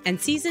Kitchen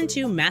and Season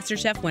 2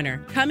 MasterChef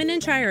winner. Come in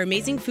and try our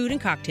amazing food and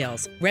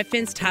cocktails.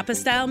 Redfin's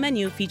tapas-style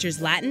menu features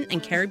Latin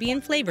and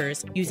Caribbean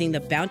flavors using the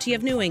bounty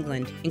of New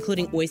England,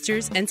 including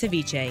oysters and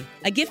ceviche.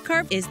 A gift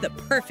card is the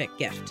perfect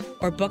gift.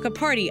 Or book a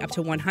party up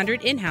to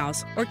 100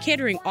 in-house or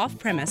catering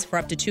off-premise for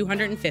up to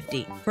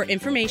 250. For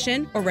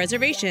information or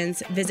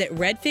reservations, visit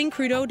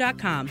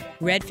redfincrudo.com.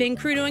 Redfin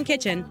Crudo and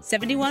Kitchen,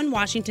 71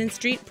 Washington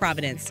Street,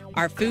 Providence.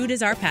 Our food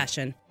is our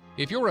passion.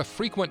 If you're a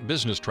frequent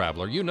business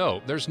traveler, you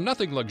know there's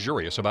nothing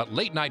luxurious about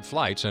late-night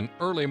flights and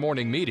early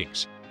morning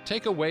meetings.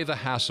 Take away the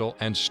hassle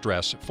and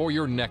stress for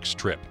your next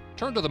trip.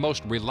 Turn to the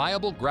most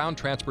reliable ground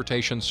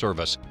transportation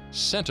service,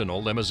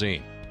 Sentinel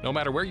Limousine. No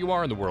matter where you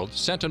are in the world,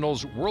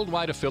 Sentinel's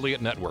worldwide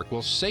affiliate network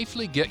will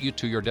safely get you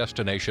to your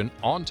destination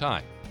on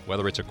time,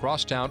 whether it's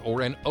across town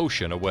or an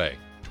ocean away.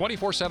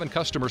 24/7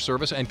 customer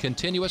service and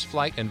continuous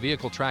flight and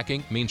vehicle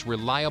tracking means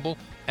reliable,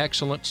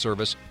 excellent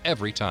service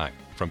every time.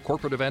 From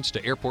corporate events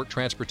to airport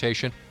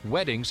transportation,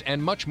 weddings,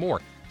 and much more,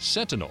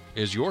 Sentinel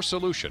is your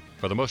solution.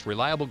 For the most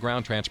reliable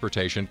ground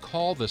transportation,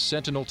 call the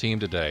Sentinel team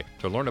today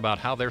to learn about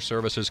how their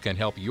services can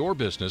help your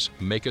business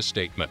make a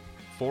statement.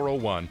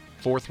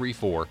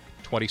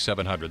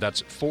 401-434-2700.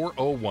 That's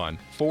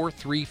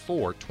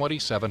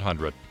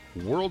 401-434-2700.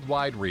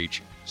 Worldwide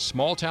reach,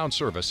 small town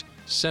service,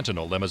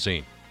 Sentinel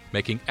Limousine.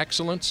 Making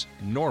excellence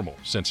normal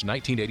since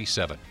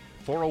 1987.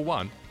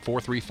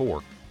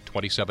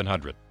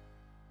 401-434-2700.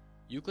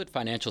 Euclid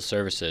Financial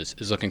Services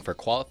is looking for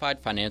qualified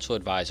financial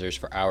advisors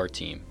for our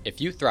team.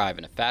 If you thrive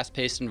in a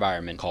fast-paced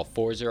environment, call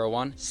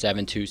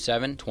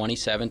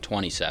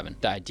 401-727-2727.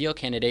 The ideal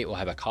candidate will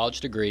have a college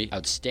degree,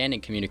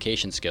 outstanding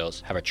communication skills,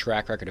 have a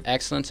track record of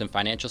excellence in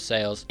financial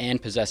sales, and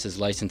possesses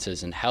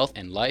licenses in health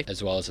and life,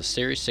 as well as a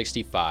Series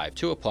 65.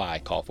 To apply,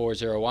 call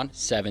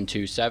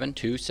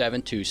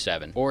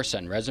 401-727-2727 or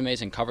send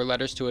resumes and cover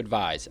letters to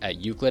advise at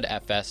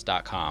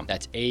euclidfs.com.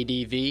 That's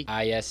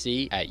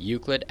ADVISE at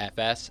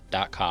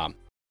euclidfs.com.